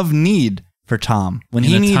time of need for Tom when In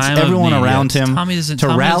he the needs time of everyone need, around yeah. him to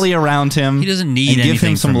rally around him. He doesn't need and give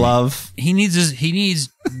him some from me. love. He needs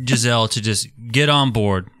Giselle to just get on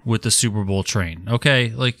board with the Super Bowl train. Okay,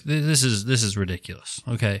 like this is ridiculous.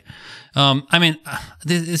 Okay, I mean,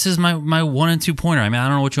 this is my 1 and 2 pointer. I mean, I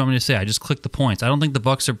don't know what you want me to say. I just clicked the points. I don't think the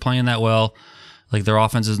Bucs are playing that well. Like their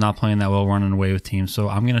offense is not playing that well, running away with teams. So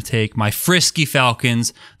I'm gonna take my frisky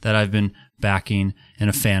Falcons that I've been backing and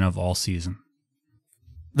a fan of all season.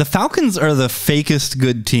 The Falcons are the fakest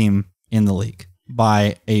good team in the league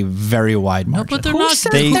by a very wide margin. No, but they're Who not.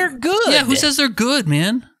 says they're good? Yeah, who says they're good,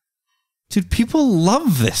 man? Dude, people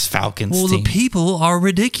love this Falcons Well, team. the people are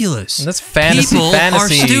ridiculous. And that's fantasy. People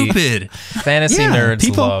fantasy are stupid. Fantasy Yeah, nerds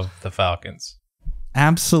people- love the Falcons.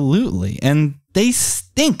 Absolutely. And they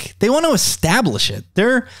stink. They want to establish it.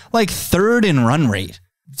 They're like third in run rate.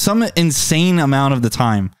 Some insane amount of the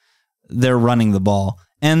time they're running the ball.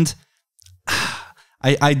 And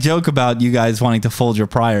I joke about you guys wanting to fold your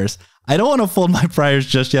priors. I don't want to fold my priors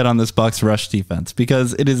just yet on this Bucs rush defense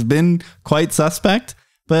because it has been quite suspect.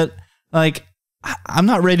 But like, I'm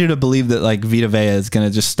not ready to believe that like Vita Vea is going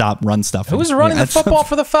to just stop run stuff. Who's running the football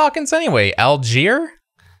for the Falcons anyway? Algier?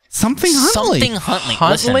 Something Huntley. Something Huntley.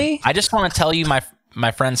 Huntley? Listen, I just want to tell you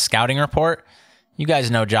my friend's scouting report. You guys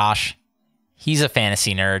know Josh. He's a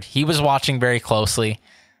fantasy nerd. He was watching very closely.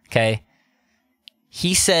 Okay.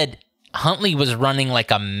 He said Huntley was running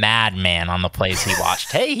like a madman on the plays he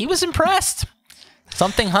watched. Hey, he was impressed.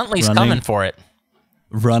 Something Huntley's coming for it.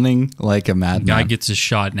 Running like a madman. Guy gets a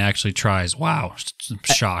shot and actually tries. Wow, I'm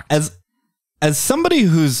shocked. As somebody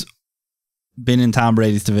who's been in Tom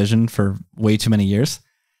Brady's division for way too many years,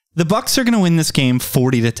 the Bucs are going to win this game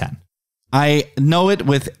 40-10. I know it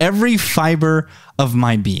with every fiber of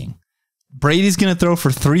my being. Brady's going to throw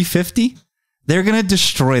for 350. They're going to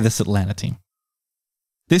destroy this Atlanta team.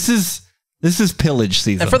 This is pillage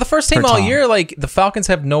season. And for the first time all Tom. year, like the Falcons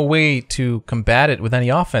have no way to combat it with any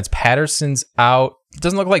offense. Patterson's out. It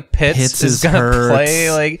doesn't look like Pitts is going to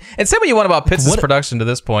play. Like, and say what you want about Pitts' production to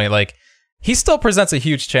this point. Like, he still presents a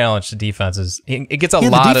huge challenge to defenses. It gets a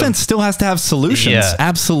lot of... The defense still has to have solutions. Yeah.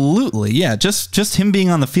 Absolutely. Yeah, just him being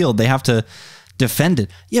on the field, they have to defend it.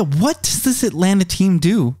 Yeah, what does this Atlanta team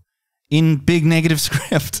do in big negative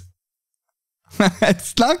script?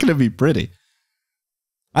 It's not going to be pretty.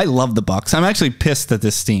 I love the Bucs. I'm actually pissed that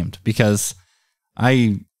this steamed because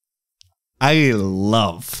I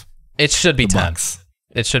love It should be the 10. Bucs.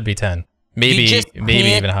 It should be 10. Maybe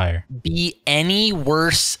even higher. Be any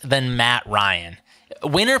worse than Matt Ryan.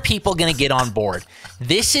 When are people going to get on board?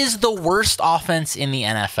 This is the worst offense in the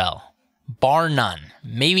NFL, bar none.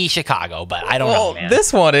 Maybe Chicago, but I don't know, man.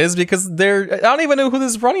 This one is because I don't even know who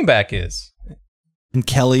this running back is. And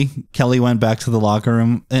Kelly went back to the locker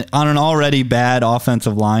room on an already bad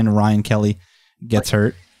offensive line. Ryan Kelly gets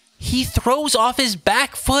hurt. He throws off his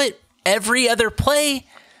back foot every other play,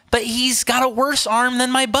 but he's got a worse arm than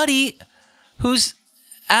my buddy who's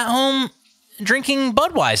at home drinking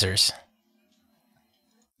Budweisers.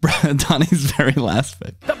 Donnie's very last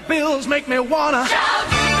pick. The Bills make me wanna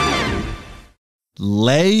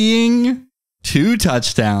Laying 2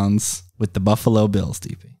 touchdowns with the Buffalo Bills,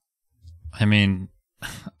 DP. I mean,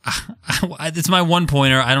 it's my 1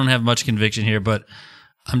 pointer. I don't have much conviction here, but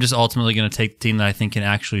I'm just ultimately going to take the team that I think can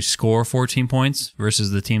actually score 14 points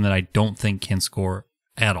versus the team that I don't think can score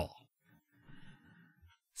at all.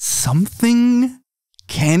 Something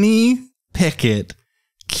Kenny Pickett,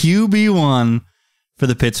 QB1 for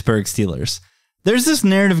the Pittsburgh Steelers. There's this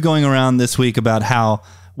narrative going around this week about how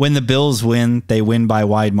when the Bills win, they win by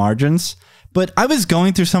wide margins. But I was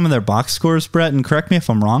going through some of their box scores, Brett, and correct me if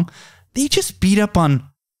I'm wrong. They just beat up on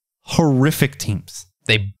horrific teams.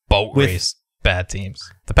 They boat race bad teams.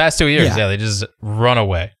 The past 2 years, yeah, they just run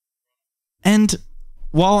away. And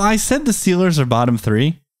while I said the Steelers are bottom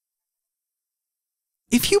 3,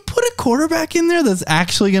 if you put a quarterback in there that's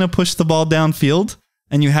actually going to push the ball downfield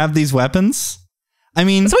and you have these weapons, I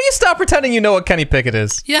mean... So you stop pretending you know what Kenny Pickett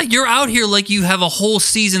is. Yeah, you're out here like you have a whole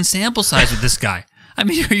season sample size with this guy. I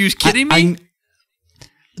mean, are you kidding me?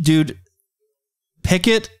 Dude,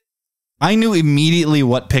 Pickett, I knew immediately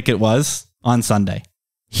what Pickett was on Sunday.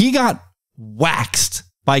 He got waxed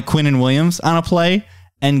by Quinnen Williams on a play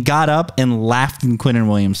and got up and laughed in Quinnen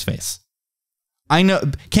Williams' face. I know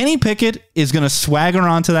Kenny Pickett is going to swagger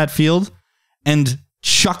onto that field and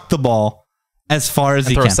chuck the ball as far as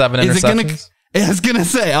he throw can. 7 interceptions? I was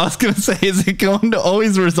going to say, is it going to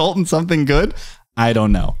always result in something good? I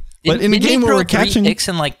don't know. But in a game where we're catching 3 picks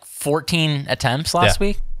in like 14 attempts last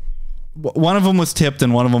week. One of them was tipped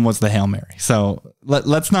and one of them was the Hail Mary. So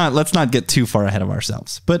let's not get too far ahead of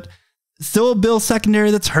ourselves. But still a Bills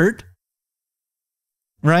secondary that's hurt.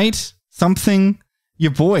 Right? something.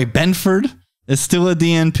 Your boy Benford is still a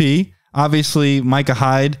DNP. Obviously, Micah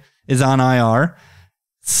Hyde is on IR.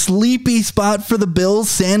 Sleepy spot for the Bills,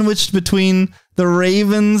 sandwiched between the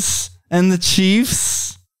Ravens and the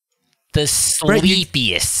Chiefs. The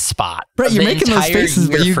sleepiest spot. Brett, you're making those faces,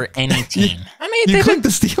 but for any team. I mean, you clicked the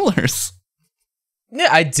Steelers. Yeah,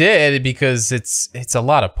 I did because it's a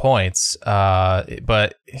lot of points. But I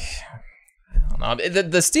don't know.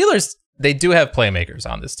 The Steelers, they do have playmakers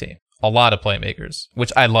on this team. A lot of playmakers,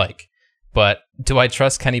 which I like. But do I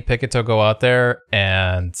trust Kenny Pickett to go out there?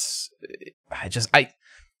 And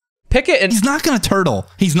Pickett, and he's not going to turtle.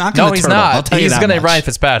 He's not going to turtle. No, he's not. I'll tell you he's that going to much. Ryan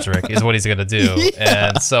Fitzpatrick is what he's going to do. Yeah.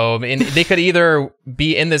 And so, I mean, they could either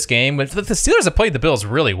be in this game, but the Steelers have played the Bills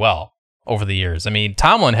really well over the years. I mean,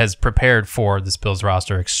 Tomlin has prepared for this Bills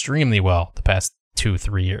roster extremely well the past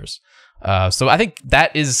 2-3 years. So I think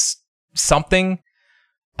that is something.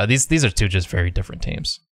 These are two just very different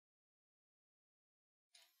teams.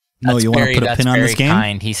 No, you want to put a pin on this game?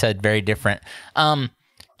 Kind. He said very different.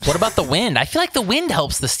 What about the wind? I feel like the wind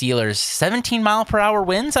helps the Steelers. 17-mile-per-hour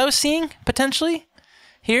winds I was seeing potentially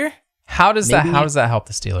here. How does that help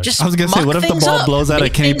the Steelers? I was going to say, what if the ball blows out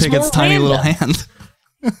of Kenny Pickett's tiny little hand?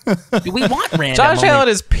 We want random. Josh Allen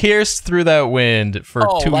has pierced through that wind for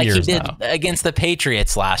 2 like years he did now. Against the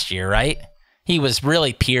Patriots last year, right? He was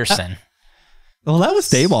really piercing. Well, that was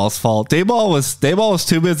Dayball's fault. Dayball was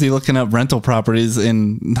too busy looking up rental properties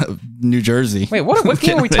in New Jersey. Wait, what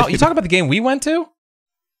game are we talking? You talking about the game we went to?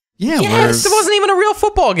 Yeah, yes, it wasn't even a real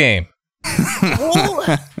football game.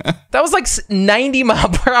 That was like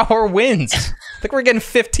 90-mile-per-hour winds. I think we're getting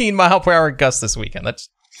 15-mile-per-hour gusts this weekend. Let's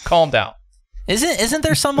calm down. Isn't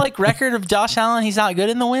there some like record of Josh Allen? He's not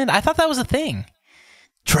good in the wind. I thought that was a thing.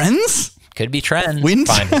 Trends? Could be trends. Wind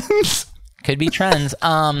trends? Could be trends.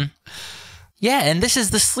 Yeah, and this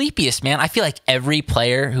is the sleepiest, man. I feel like every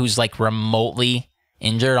player who's like remotely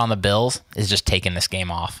injured on the Bills is just taking this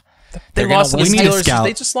game off. They lost to the We need a Steelers. scout.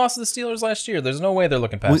 They just lost to the Steelers last year. There's no way they're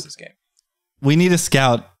looking past this game. We need a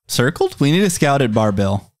scout circled. We need a scout at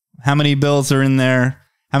Bar-Bill. How many Bills are in there?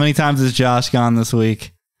 How many times has Josh gone this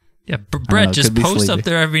week? Yeah, Brett, just post up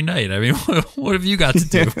there every night. I mean, what have you got to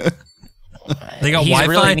do? They got Wi-Fi.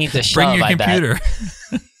 Really needs to Bring your shove, computer.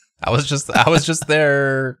 I was just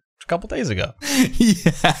there a couple days ago.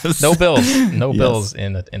 Yes. No Bills. No Bills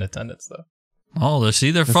in attendance though. Oh,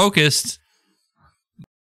 see, they're focused.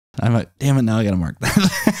 I'm like, damn it! Now I gotta mark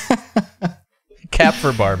that. Cap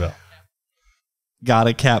for Bar-Bill. Got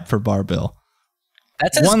a cap for Bar-Bill.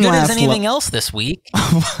 That's as good as anything else this week.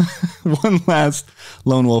 One last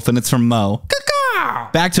lone wolf, and it's from Mo.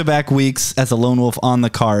 Back-to-back weeks as a lone wolf on the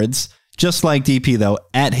cards, just like DP though,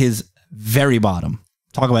 at his very bottom.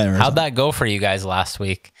 Talk about Arizona. How'd that go for you guys last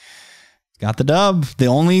week? Got the dub. The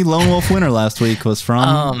only lone wolf winner last week was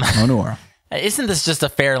from Mo Nuwwarah. Isn't this just a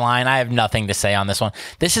fair line? I have nothing to say on this one.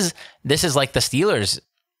 This is like the Steelers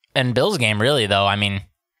and Bills game, really, though. I mean,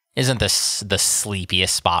 isn't this the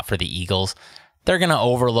sleepiest spot for the Eagles? They're going to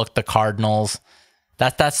overlook the Cardinals.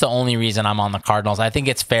 That's the only reason I'm on the Cardinals. I think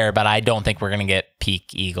it's fair, but I don't think we're going to get peak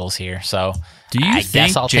Eagles here. So, do you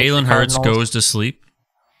think Jalen Hurts goes to sleep?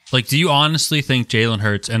 Like, do you honestly think Jalen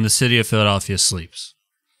Hurts and the city of Philadelphia sleeps?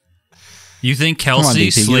 You think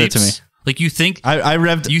Kelsey sleeps? Give it to me. Like, you think I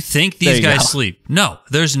revved. You think these guys sleep? No,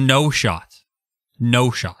 there's no shot.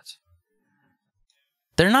 No shot.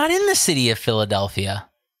 They're not in the city of Philadelphia.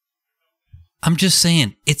 I'm just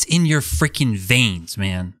saying, it's in your freaking veins,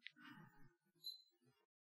 man.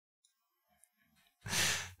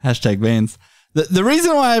 Hashtag veins. The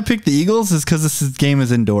reason why I picked the Eagles is because this game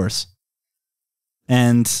is indoors.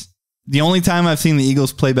 And the only time I've seen the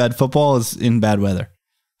Eagles play bad football is in bad weather.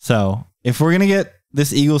 So if we're going to get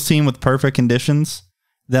this Eagles team with perfect conditions,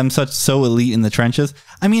 them so elite in the trenches,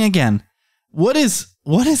 I mean, again, what is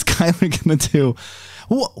Kyler going to do?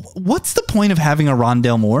 What's the point of having a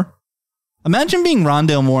Rondale Moore? Imagine being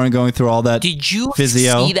Rondale Moore and going through all that physio. Did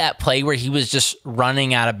you see that play where he was just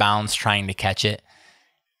running out of bounds trying to catch it?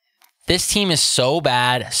 This team is so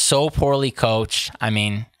bad, so poorly coached. I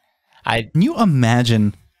mean, Can you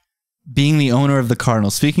imagine being the owner of the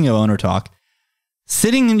Cardinals, speaking of owner talk,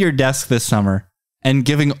 sitting in your desk this summer and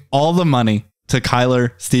giving all the money to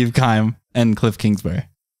Kyler, Steve Keim, and Cliff Kingsbury?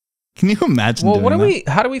 Can you imagine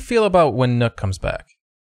how do we feel about when Nook comes back?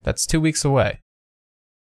 That's 2 weeks away.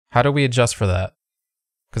 How do we adjust for that?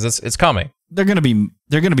 Because it's coming. They're gonna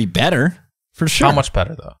be better for sure. How much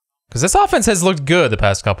better though? Because this offense has looked good the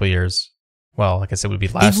past couple of years. Well, like I said, it would be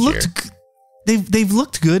last year. They've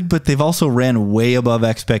looked good, but they've also ran way above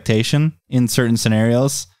expectation in certain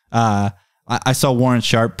scenarios. I saw Warren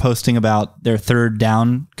Sharp posting about their third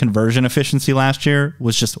down conversion efficiency last year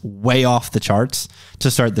was just way off the charts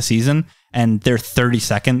to start the season, and they're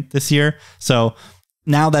 32nd this year. So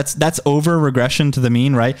now that's over regression to the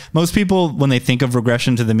mean, right? Most people, when they think of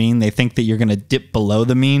regression to the mean, they think that you're going to dip below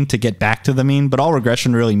the mean to get back to the mean, but all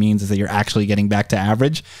regression really means is that you're actually getting back to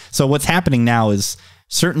average. So what's happening now is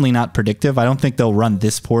certainly not predictive. I don't think they'll run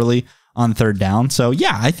this poorly on third down. So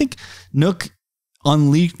yeah, I think Nook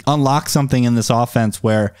unlock something in this offense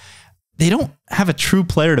where they don't have a true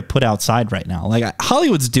player to put outside right now. Like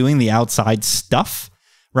Hollywood's doing the outside stuff,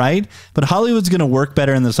 right? But Hollywood's going to work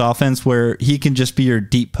better in this offense where he can just be your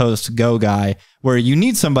deep post go guy, where you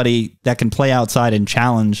need somebody that can play outside and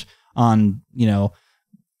challenge on,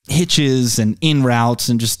 hitches and in routes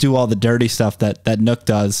and just do all the dirty stuff that Nook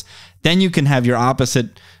does. Then you can have your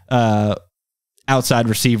opposite outside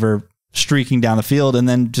receiver streaking down the field and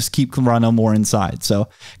then just keep running more inside. So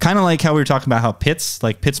kind of like how we were talking about how Pitts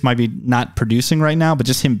might be not producing right now, but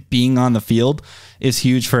just him being on the field is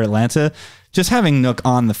huge for Atlanta. Just having Nook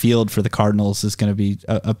on the field for the Cardinals is going to be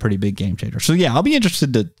a pretty big game changer. So yeah, I'll be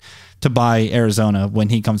interested to buy Arizona when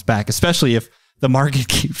he comes back, especially if the market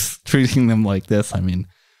keeps treating them like this. I mean,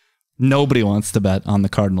 nobody wants to bet on the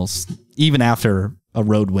Cardinals, even after a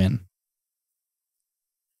road win.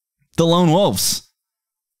 The Lone Wolves.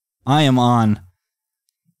 I am on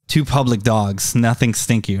two public dogs, nothing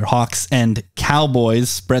stinkier. Hawks and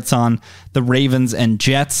Cowboys. Brett's on the Ravens and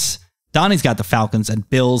Jets. Donnie's got the Falcons and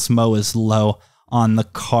Bills. Mo is low on the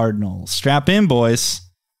Cardinals. Strap in, boys.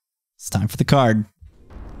 It's time for the card.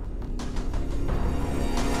 10,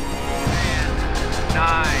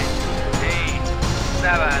 9, 8,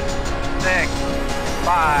 7, 6,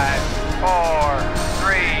 5, 4,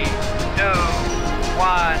 3, 2,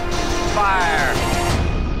 1, fire.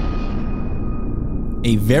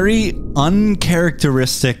 A very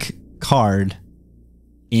uncharacteristic card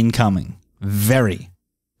incoming. Very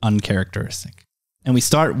uncharacteristic. And we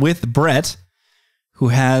start with Brett, who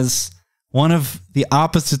has one of the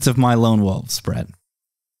opposites of my Lone Wolves. Brett,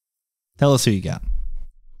 tell us who you got.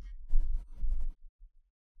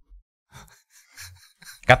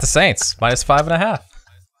 Got the Saints -5.5.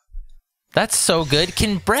 That's so good.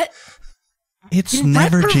 Can Brett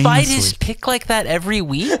Never provide Jameis his week. pick like that every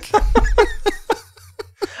week?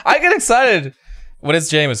 I get excited when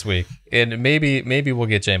it's Jameis week, and maybe we'll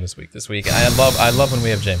get Jameis week this week. I love when we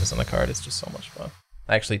have Jameis on the card. It's just so much fun.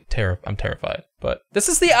 Actually, I'm terrified, but this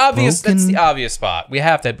is the obvious. That's the obvious spot. We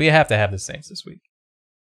have to have the Saints this week.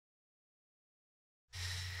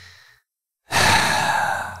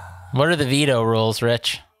 What are the veto rules,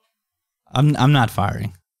 Rich? I'm not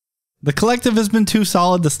firing. The collective has been too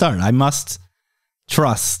solid to start. I must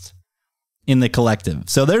trust in the collective.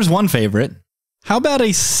 So there's one favorite. How about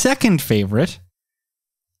a second favorite?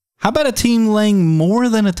 How about a team laying more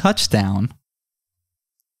than a touchdown?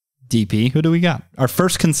 DP, who do we got? Our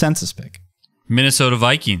first consensus pick. Minnesota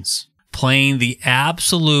Vikings playing the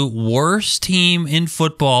absolute worst team in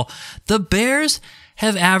football. The Bears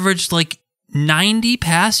have averaged like 90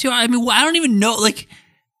 pass yards. I mean, I don't even know. Like,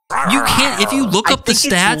 you can't, if you look up the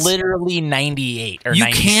stats, it's literally 98 or you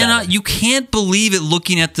 97. you can't believe it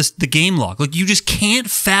looking at the game log. Like, you just can't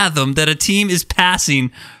fathom that a team is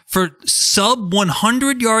passing for sub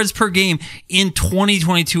 100 yards per game in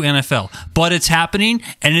 2022 NFL. But it's happening,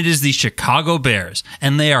 and it is the Chicago Bears,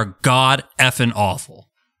 and they are god effing awful.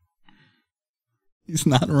 He's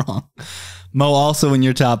not wrong. Mo, also in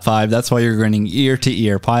your top 5. That's why you're grinning ear to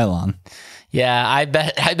ear. Pylon. Yeah, I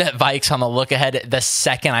bet Vikes on the look ahead the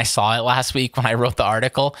second I saw it last week when I wrote the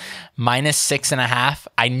article. -6.5.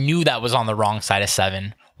 I knew that was on the wrong side of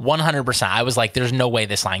 7. 100%. I was like, there's no way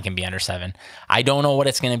this line can be under 7. I don't know what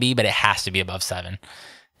it's going to be, but it has to be above 7.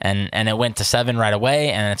 And it went to 7 right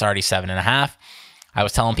away, and it's already 7.5. I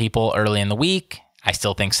was telling people early in the week, I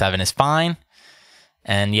still think 7 is fine.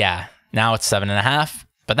 And yeah, now it's 7.5.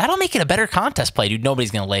 But that'll make it a better contest play, dude.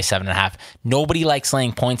 Nobody's going to lay 7.5. Nobody likes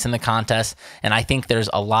laying points in the contest. And I think there's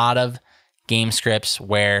a lot of game scripts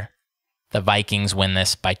where the Vikings win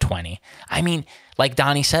this by 20. I mean, like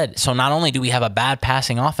Donnie said, so not only do we have a bad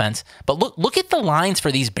passing offense, but look at the lines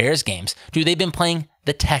for these Bears games. Dude, they've been playing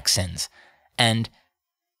the Texans and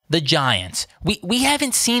the Giants. We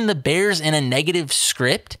haven't seen the Bears in a negative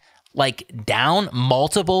script, like down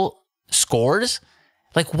multiple scores.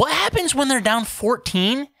 Like, what happens when they're down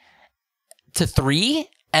 14-3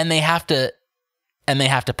 and they have to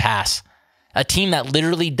pass? A team that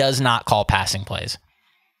literally does not call passing plays.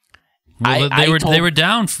 Well, they were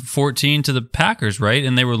down 14 to the Packers, right?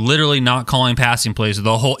 And they were literally not calling passing plays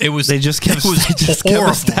the whole. They just kept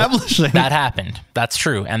establishing. That happened. That's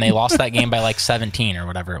true, and they lost that game by like 17 or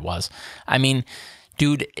whatever it was. I mean,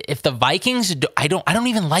 dude, if the Vikings, I don't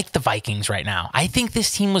even like the Vikings right now. I think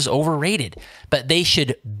this team was overrated, but they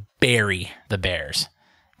should bury the Bears.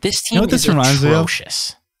 This team is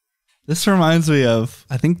atrocious. This reminds me of,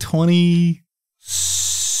 I think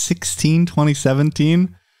 2016,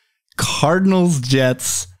 2017. Cardinals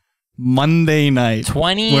Jets Monday night,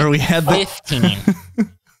 2015. where we had I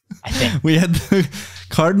think we had the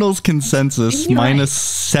Cardinals consensus minus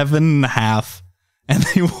 7.5, and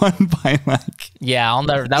they won by like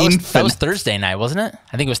that was Thursday night, wasn't it?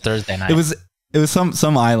 I think it was Thursday night. It was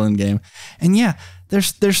some island game, and yeah,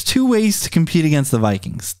 there's two ways to compete against the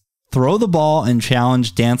Vikings: throw the ball and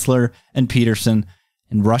challenge Dantzler and Peterson,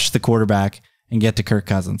 and rush the quarterback and get to Kirk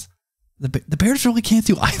Cousins. The Bears really can't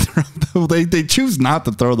do either of them. They choose not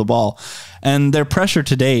to throw the ball. And their pressure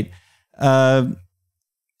to date has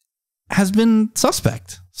been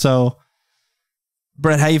suspect. So,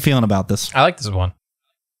 Brett, how you feeling about this? I like this one.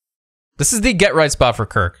 This is the get-right spot for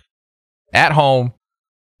Kirk. At home,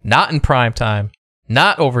 not in prime time,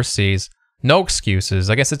 not overseas, no excuses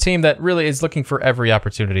against a team that really is looking for every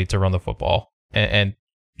opportunity to run the football and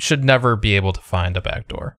should never be able to find a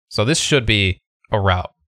backdoor. So this should be a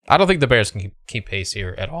rout. I don't think the Bears can keep pace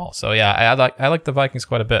here at all. So yeah, I like the Vikings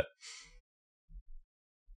quite a bit.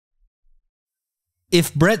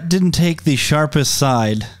 If Brett didn't take the sharpest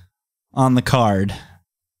side on the card,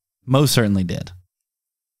 Mo certainly did.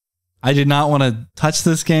 I did not want to touch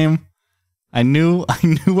this game. I knew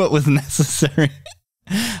what was necessary.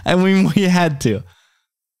 I mean, we had to.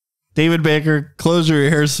 David Baker, close your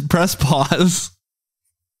ears, press pause.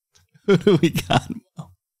 Who do we got, Mo?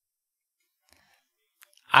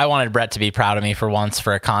 I wanted Brett to be proud of me for once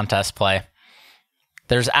for a contest play.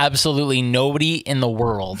 There's absolutely nobody in the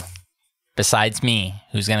world besides me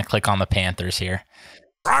who's going to click on the Panthers here.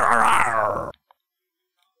 What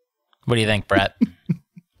do you think, Brett?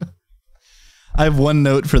 I have one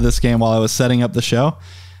note for this game while I was setting up the show.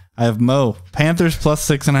 I have Mo, Panthers plus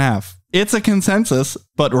 6.5. It's a consensus,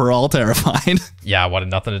 but we're all terrified. Yeah, I wanted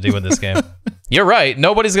nothing to do with this game. You're right.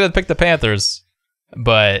 Nobody's going to pick the Panthers,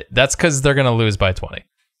 but that's because they're going to lose by 20.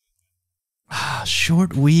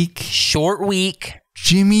 Short week.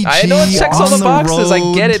 Jimmy G. I know it checks all the boxes.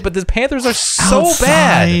 I get it, but the Panthers are so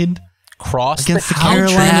bad. Cross against the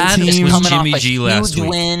Carolina team. Coming Jimmy off a G huge last week.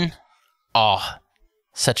 win. Oh,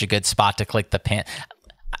 such a good spot to click the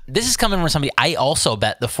This is coming from somebody. I also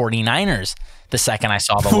bet the 49ers the second I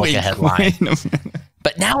saw the look-ahead line.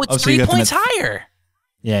 But now it's 3 points higher.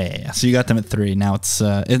 Yeah. So you got them at 3. Now it's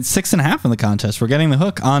 6.5 in the contest. We're getting the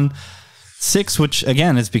hook on 6, which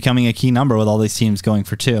again is becoming a key number with all these teams going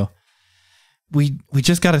for 2. We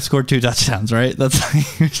just got to score 2 touchdowns, right?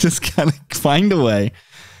 That's we just got to find a way.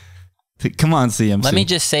 Come on, CMC. Let me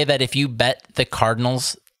just say that if you bet the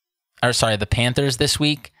the Panthers this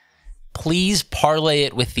week, please parlay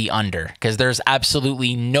it with the under, because there's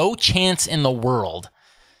absolutely no chance in the world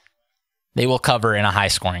they will cover in a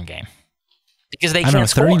high-scoring game because they can't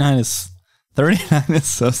score. 39 is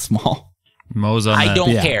so small. Mo's on I that.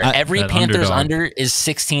 don't care. Every Panthers underdog. under is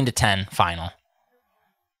 16-10 final.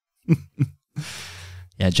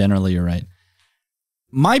 Yeah, generally you're right.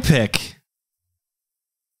 My pick.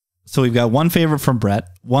 So we've got one favorite from Brett,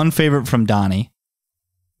 one favorite from Donnie.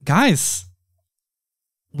 Guys,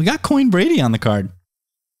 we got Coin Brady on the card.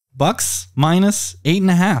 Bucks minus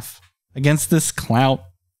 8.5 against this clown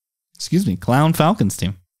Falcons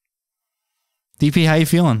team. DP, how you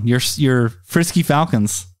feeling? Your frisky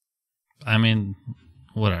Falcons. I mean,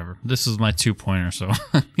 whatever. This is my 2-pointer, so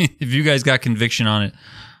if you guys got conviction on it,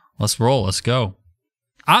 let's roll. Let's go.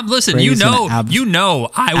 Listen, Brady's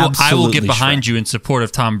I will get behind you in support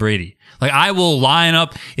of Tom Brady. Like, I will line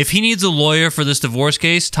up. If he needs a lawyer for this divorce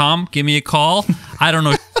case, Tom, give me a call. I don't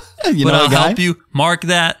know, but I'll help you. Mark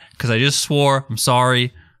that, because I just swore. I'm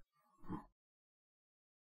sorry.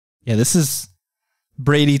 Yeah, this is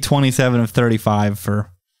Brady 27 of 35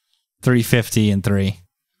 for 350 and 3.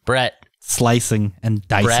 Brett. Slicing and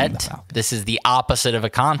dicing. Brett, this is the opposite of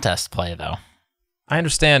a contest play, though. I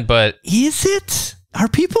understand, but is it? Are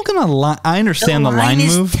people gonna line? I understand the line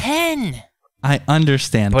is move. 10. I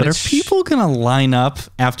understand, but are people gonna line up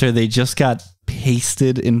after they just got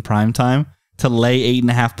pasted in primetime to lay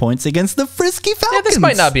 8.5 points against the frisky Falcons? Yeah, this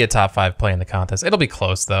might not be a top 5 play in the contest. It'll be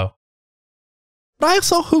close though. But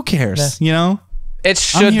also, who cares? Yeah. You know, it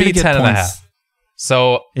should be 10.5.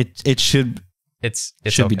 So it should it's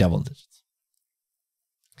should be okay. double digits.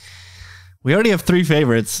 We already have 3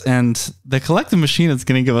 favorites, and the collective machine is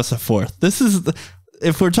going to give us a 4th.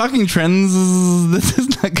 If we're talking trends, this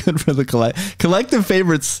is not good for the collective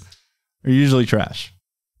favorites are usually trash.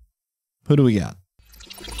 Who do we got?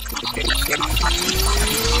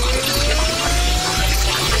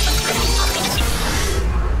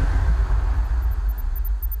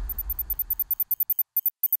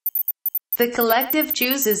 The collective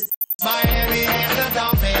chooses Miami and the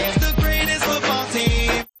Dolphins, the greatest football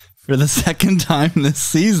team. For the second time this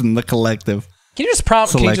season, the collective. Can you just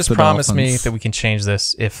promise me that we can change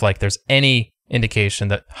this if like there's any indication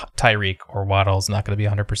that Tyreek or Waddle is not going to be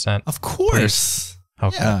 100%? Of course.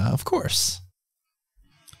 Okay. Yeah, of course.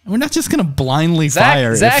 We're not just going to blindly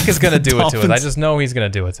fire. Zach is going to do it to us. I just know he's going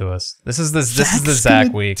to do it to us. This is the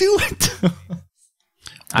Zach week. Do it to us.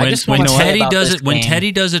 When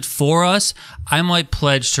Teddy does it for us, I might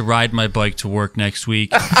pledge to ride my bike to work next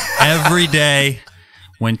week every day.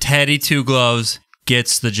 When Teddy Two Gloves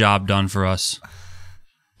gets the job done for us.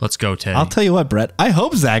 Let's go, Teddy. I'll tell you what, Brett. I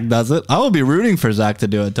hope Zach does it. I will be rooting for Zach to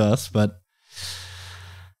do it to us, but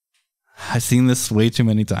I've seen this way too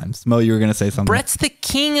many times. Mo, you were going to say something. Brett's the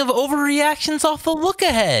king of overreactions off the look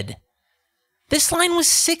ahead. This line was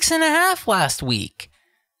 6.5 last week.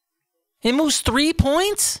 It moves 3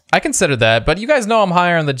 points? I consider that, but you guys know I'm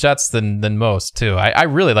higher on the Jets than most, too. I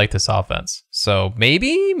really like this offense. So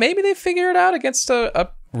maybe they figure it out against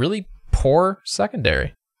a really poor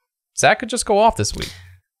secondary. Zach could just go off this week.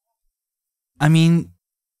 I mean,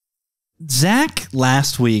 Zach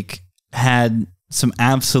last week had some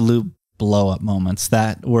absolute blow-up moments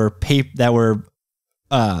that were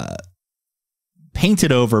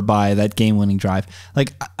painted over by that game-winning drive.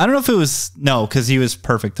 Like, I don't know if it was because he was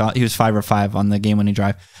perfect. He was 5 or 5 on the game-winning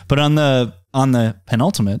drive. But on the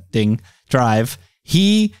penultimate drive,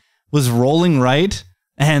 he was rolling right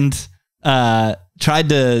and tried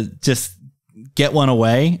to just get one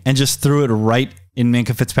away and just threw it right in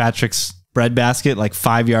Minkah Fitzpatrick's breadbasket, like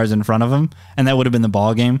 5 yards in front of him, and that would have been the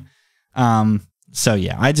ball game. So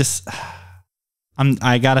yeah, I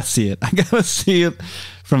gotta see it. I gotta see it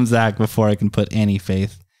from Zach before I can put any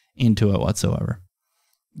faith into it whatsoever.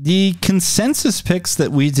 The consensus picks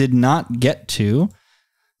that we did not get to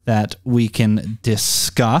that we can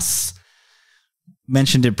discuss.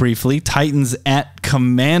 Mentioned it briefly. Titans at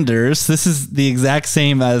Commanders. This is the exact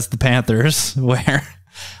same as the Panthers, where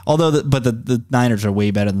the Niners are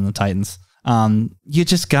way better than the Titans.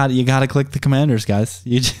 You gotta click the Commanders, guys.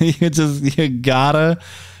 You gotta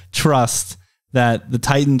trust that the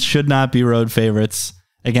Titans should not be road favorites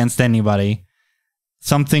against anybody.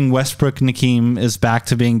 Something Westbrook Nakeem is back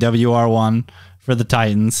to being WR1 for the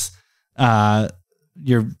Titans. Bobby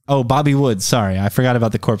Woods. Sorry, I forgot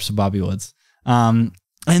about the corpse of Bobby Woods. And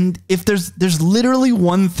if there's literally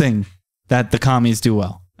one thing that the commies do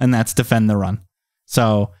well, and that's defend the run.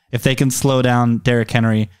 So if they can slow down Derrick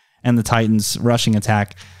Henry and the Titans rushing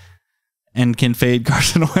attack and can fade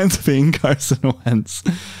Carson Wentz being Carson Wentz,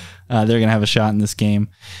 they're going to have a shot in this game.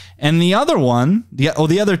 And the other one, the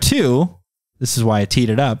other two, this is why I teed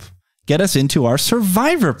it up, get us into our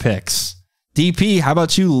Survivor picks. DP, how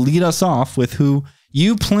about you lead us off with who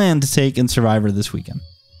you plan to take in Survivor this weekend?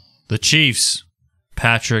 The Chiefs,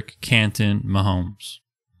 Patrick, Canton, Mahomes.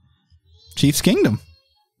 Chiefs Kingdom.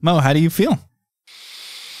 Mo, how do you feel?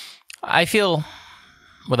 I feel,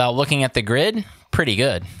 without looking at the grid, pretty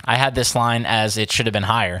good. I had this line as it should have been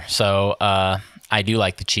higher. So I do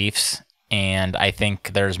like the Chiefs, and I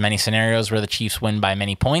think there's many scenarios where the Chiefs win by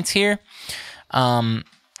many points here. I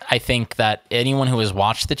think that anyone who has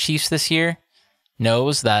watched the Chiefs this year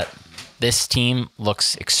knows that this team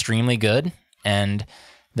looks extremely good, and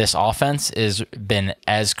this offense has been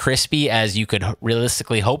as crispy as you could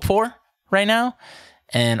realistically hope for right now.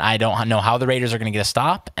 And I don't know how the Raiders are going to get a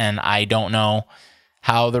stop, and I don't know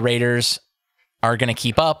how the Raiders are going to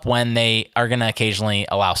keep up when they are going to occasionally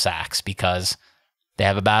allow sacks, because they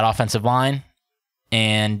have a bad offensive line,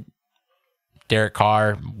 and Derek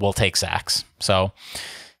Carr will take sacks. So,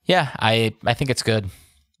 yeah, I think it's good.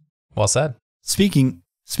 Well said. Speaking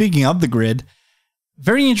of the grid,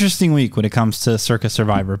 very interesting week when it comes to Circa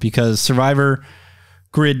Survivor, because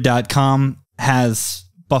SurvivorGrid.com has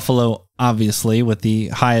Buffalo, obviously, with the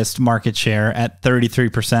highest market share at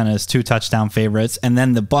 33% as 2 touchdown favorites, and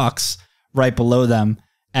then the Bucks right below them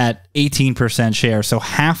at 18% share. So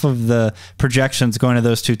half of the projections going to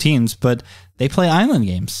those two teams, but they play island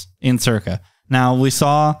games in Circa. Now, we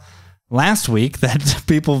saw last week that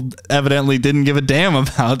people evidently didn't give a damn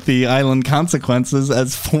about the island consequences,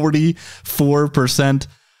 as 44%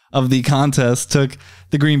 of the contest took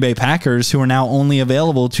the Green Bay Packers, who are now only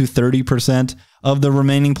available to 30% of the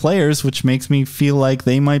remaining players, which makes me feel like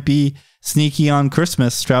they might be sneaky on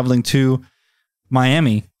Christmas traveling to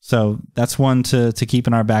Miami. So that's one to keep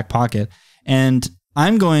in our back pocket. And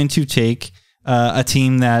I'm going to take a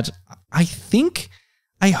team that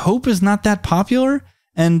I hope is not that popular.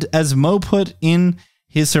 And as Mo put in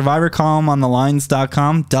his Survivor column on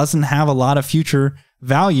thelines.com, doesn't have a lot of future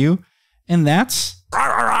value. And that's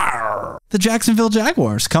the Jacksonville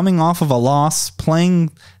Jaguars, coming off of a loss,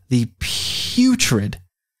 playing the putrid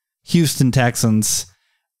Houston Texans.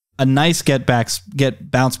 A nice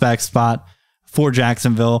bounce back spot for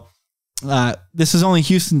Jacksonville. This is only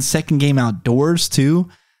Houston's second game outdoors too,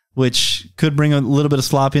 which could bring a little bit of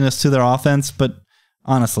sloppiness to their offense. But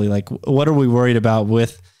honestly, like, what are we worried about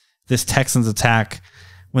with this Texans attack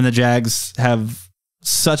when the Jags have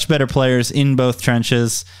such better players in both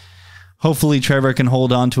trenches? Hopefully Trevor can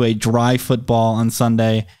hold on to a dry football on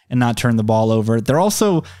Sunday and not turn the ball over. They're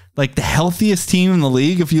also like the healthiest team in the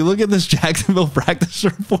league. If you look at this Jacksonville practice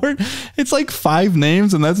report, it's like 5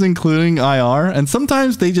 names, and that's including IR. And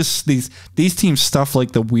sometimes they just, these teams stuff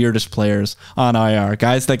like the weirdest players on IR.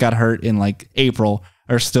 Guys that got hurt in like April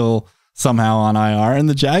are still somehow on IR. And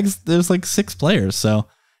the Jags, there's like 6 players. So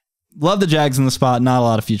love the Jags in the spot. Not a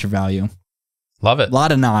lot of future value. Love it. A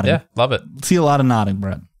lot of nodding. Yeah, love it. See a lot of nodding,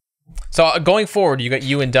 Brett. So going forward,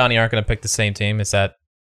 you and Donnie aren't going to pick the same team. Is that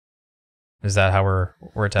how we're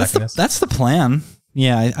attacking this? That's the plan.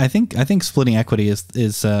 Yeah, I think splitting equity is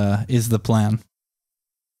the plan.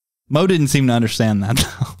 Mo didn't seem to understand that.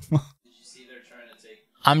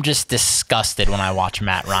 I'm just disgusted when I watch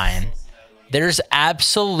Matt Ryan. There's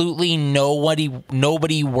absolutely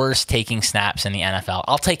nobody worse taking snaps in the NFL.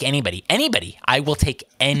 I'll take anybody. I will take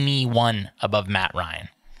anyone above Matt Ryan.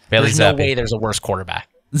 There's no way there's a worse quarterback.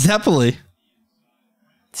 Zeppeli.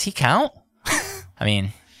 Does he count? I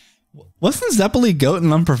mean, wasn't Zeppeli GOAT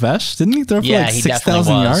and unprofesh? Didn't he throw for like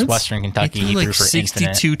 6,000 yards? Western Kentucky. He threw like for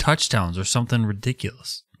 62 touchdowns or something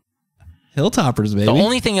ridiculous. Hilltoppers, baby. The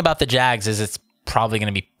only thing about the Jags is it's probably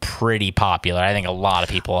going to be pretty popular. I think a lot of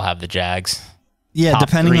people will have the Jags. Yeah, Top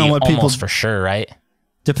depending 3, on what people, almost for sure, right?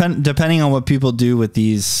 Depending on what people do with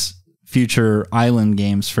these future island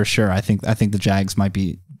games, for sure. I think the Jags might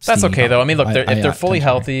be. That's okay though. I mean, look, if they're fully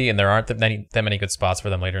healthy and there aren't that many good spots for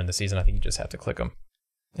them later in the season, I think you just have to click them.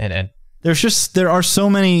 And there are so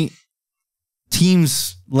many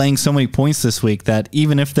teams laying so many points this week that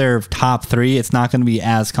even if they're top 3, it's not going to be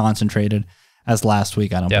as concentrated as last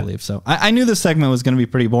week. I don't believe so. I knew this segment was going to be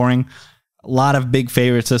pretty boring. A lot of big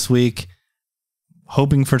favorites this week.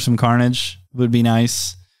 Hoping for some carnage would be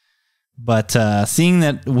nice, but seeing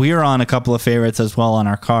that we're on a couple of favorites as well on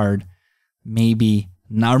our card, maybe.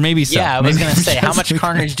 Or maybe so. Yeah, I was going to say, how much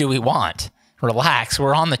carnage do we want? Relax,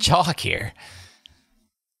 we're on the chalk here.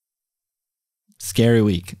 Scary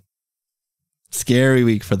week. Scary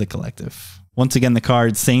week for the collective. Once again, the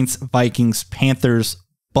card: Saints, Vikings, Panthers,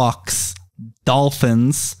 Bucks,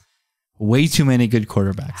 Dolphins. Way too many good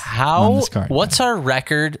quarterbacks on this card. What's our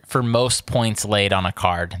record for most points laid on a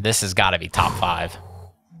card? This has got to be top 5.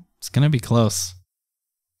 It's going to be close.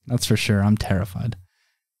 That's for sure. I'm terrified.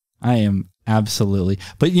 I am absolutely.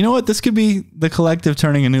 But you know what? This could be the collective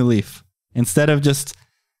turning a new leaf. Instead of just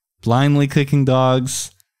blindly kicking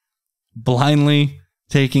dogs, blindly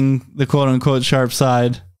taking the quote-unquote sharp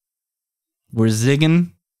side, we're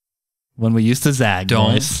zigging when we used to zag.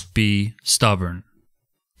 Don't be stubborn.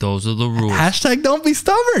 Those are the rules. Hashtag don't be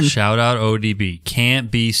stubborn. Shout out ODB. Can't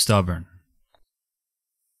be stubborn.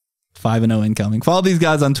 5-0 incoming. Follow these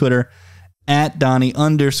guys on Twitter at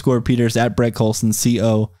Donnie_Peters, at Brett Collson,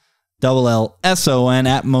 COLLSON,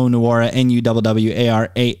 at Mo Nuwwarah,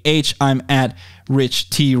 NUWWARAH. I'm at Rich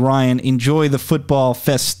T. Ryan. Enjoy the football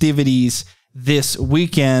festivities this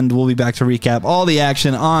weekend. We'll be back to recap all the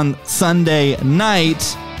action on Sunday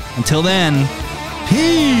night. Until then,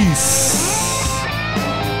 peace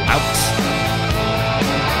out.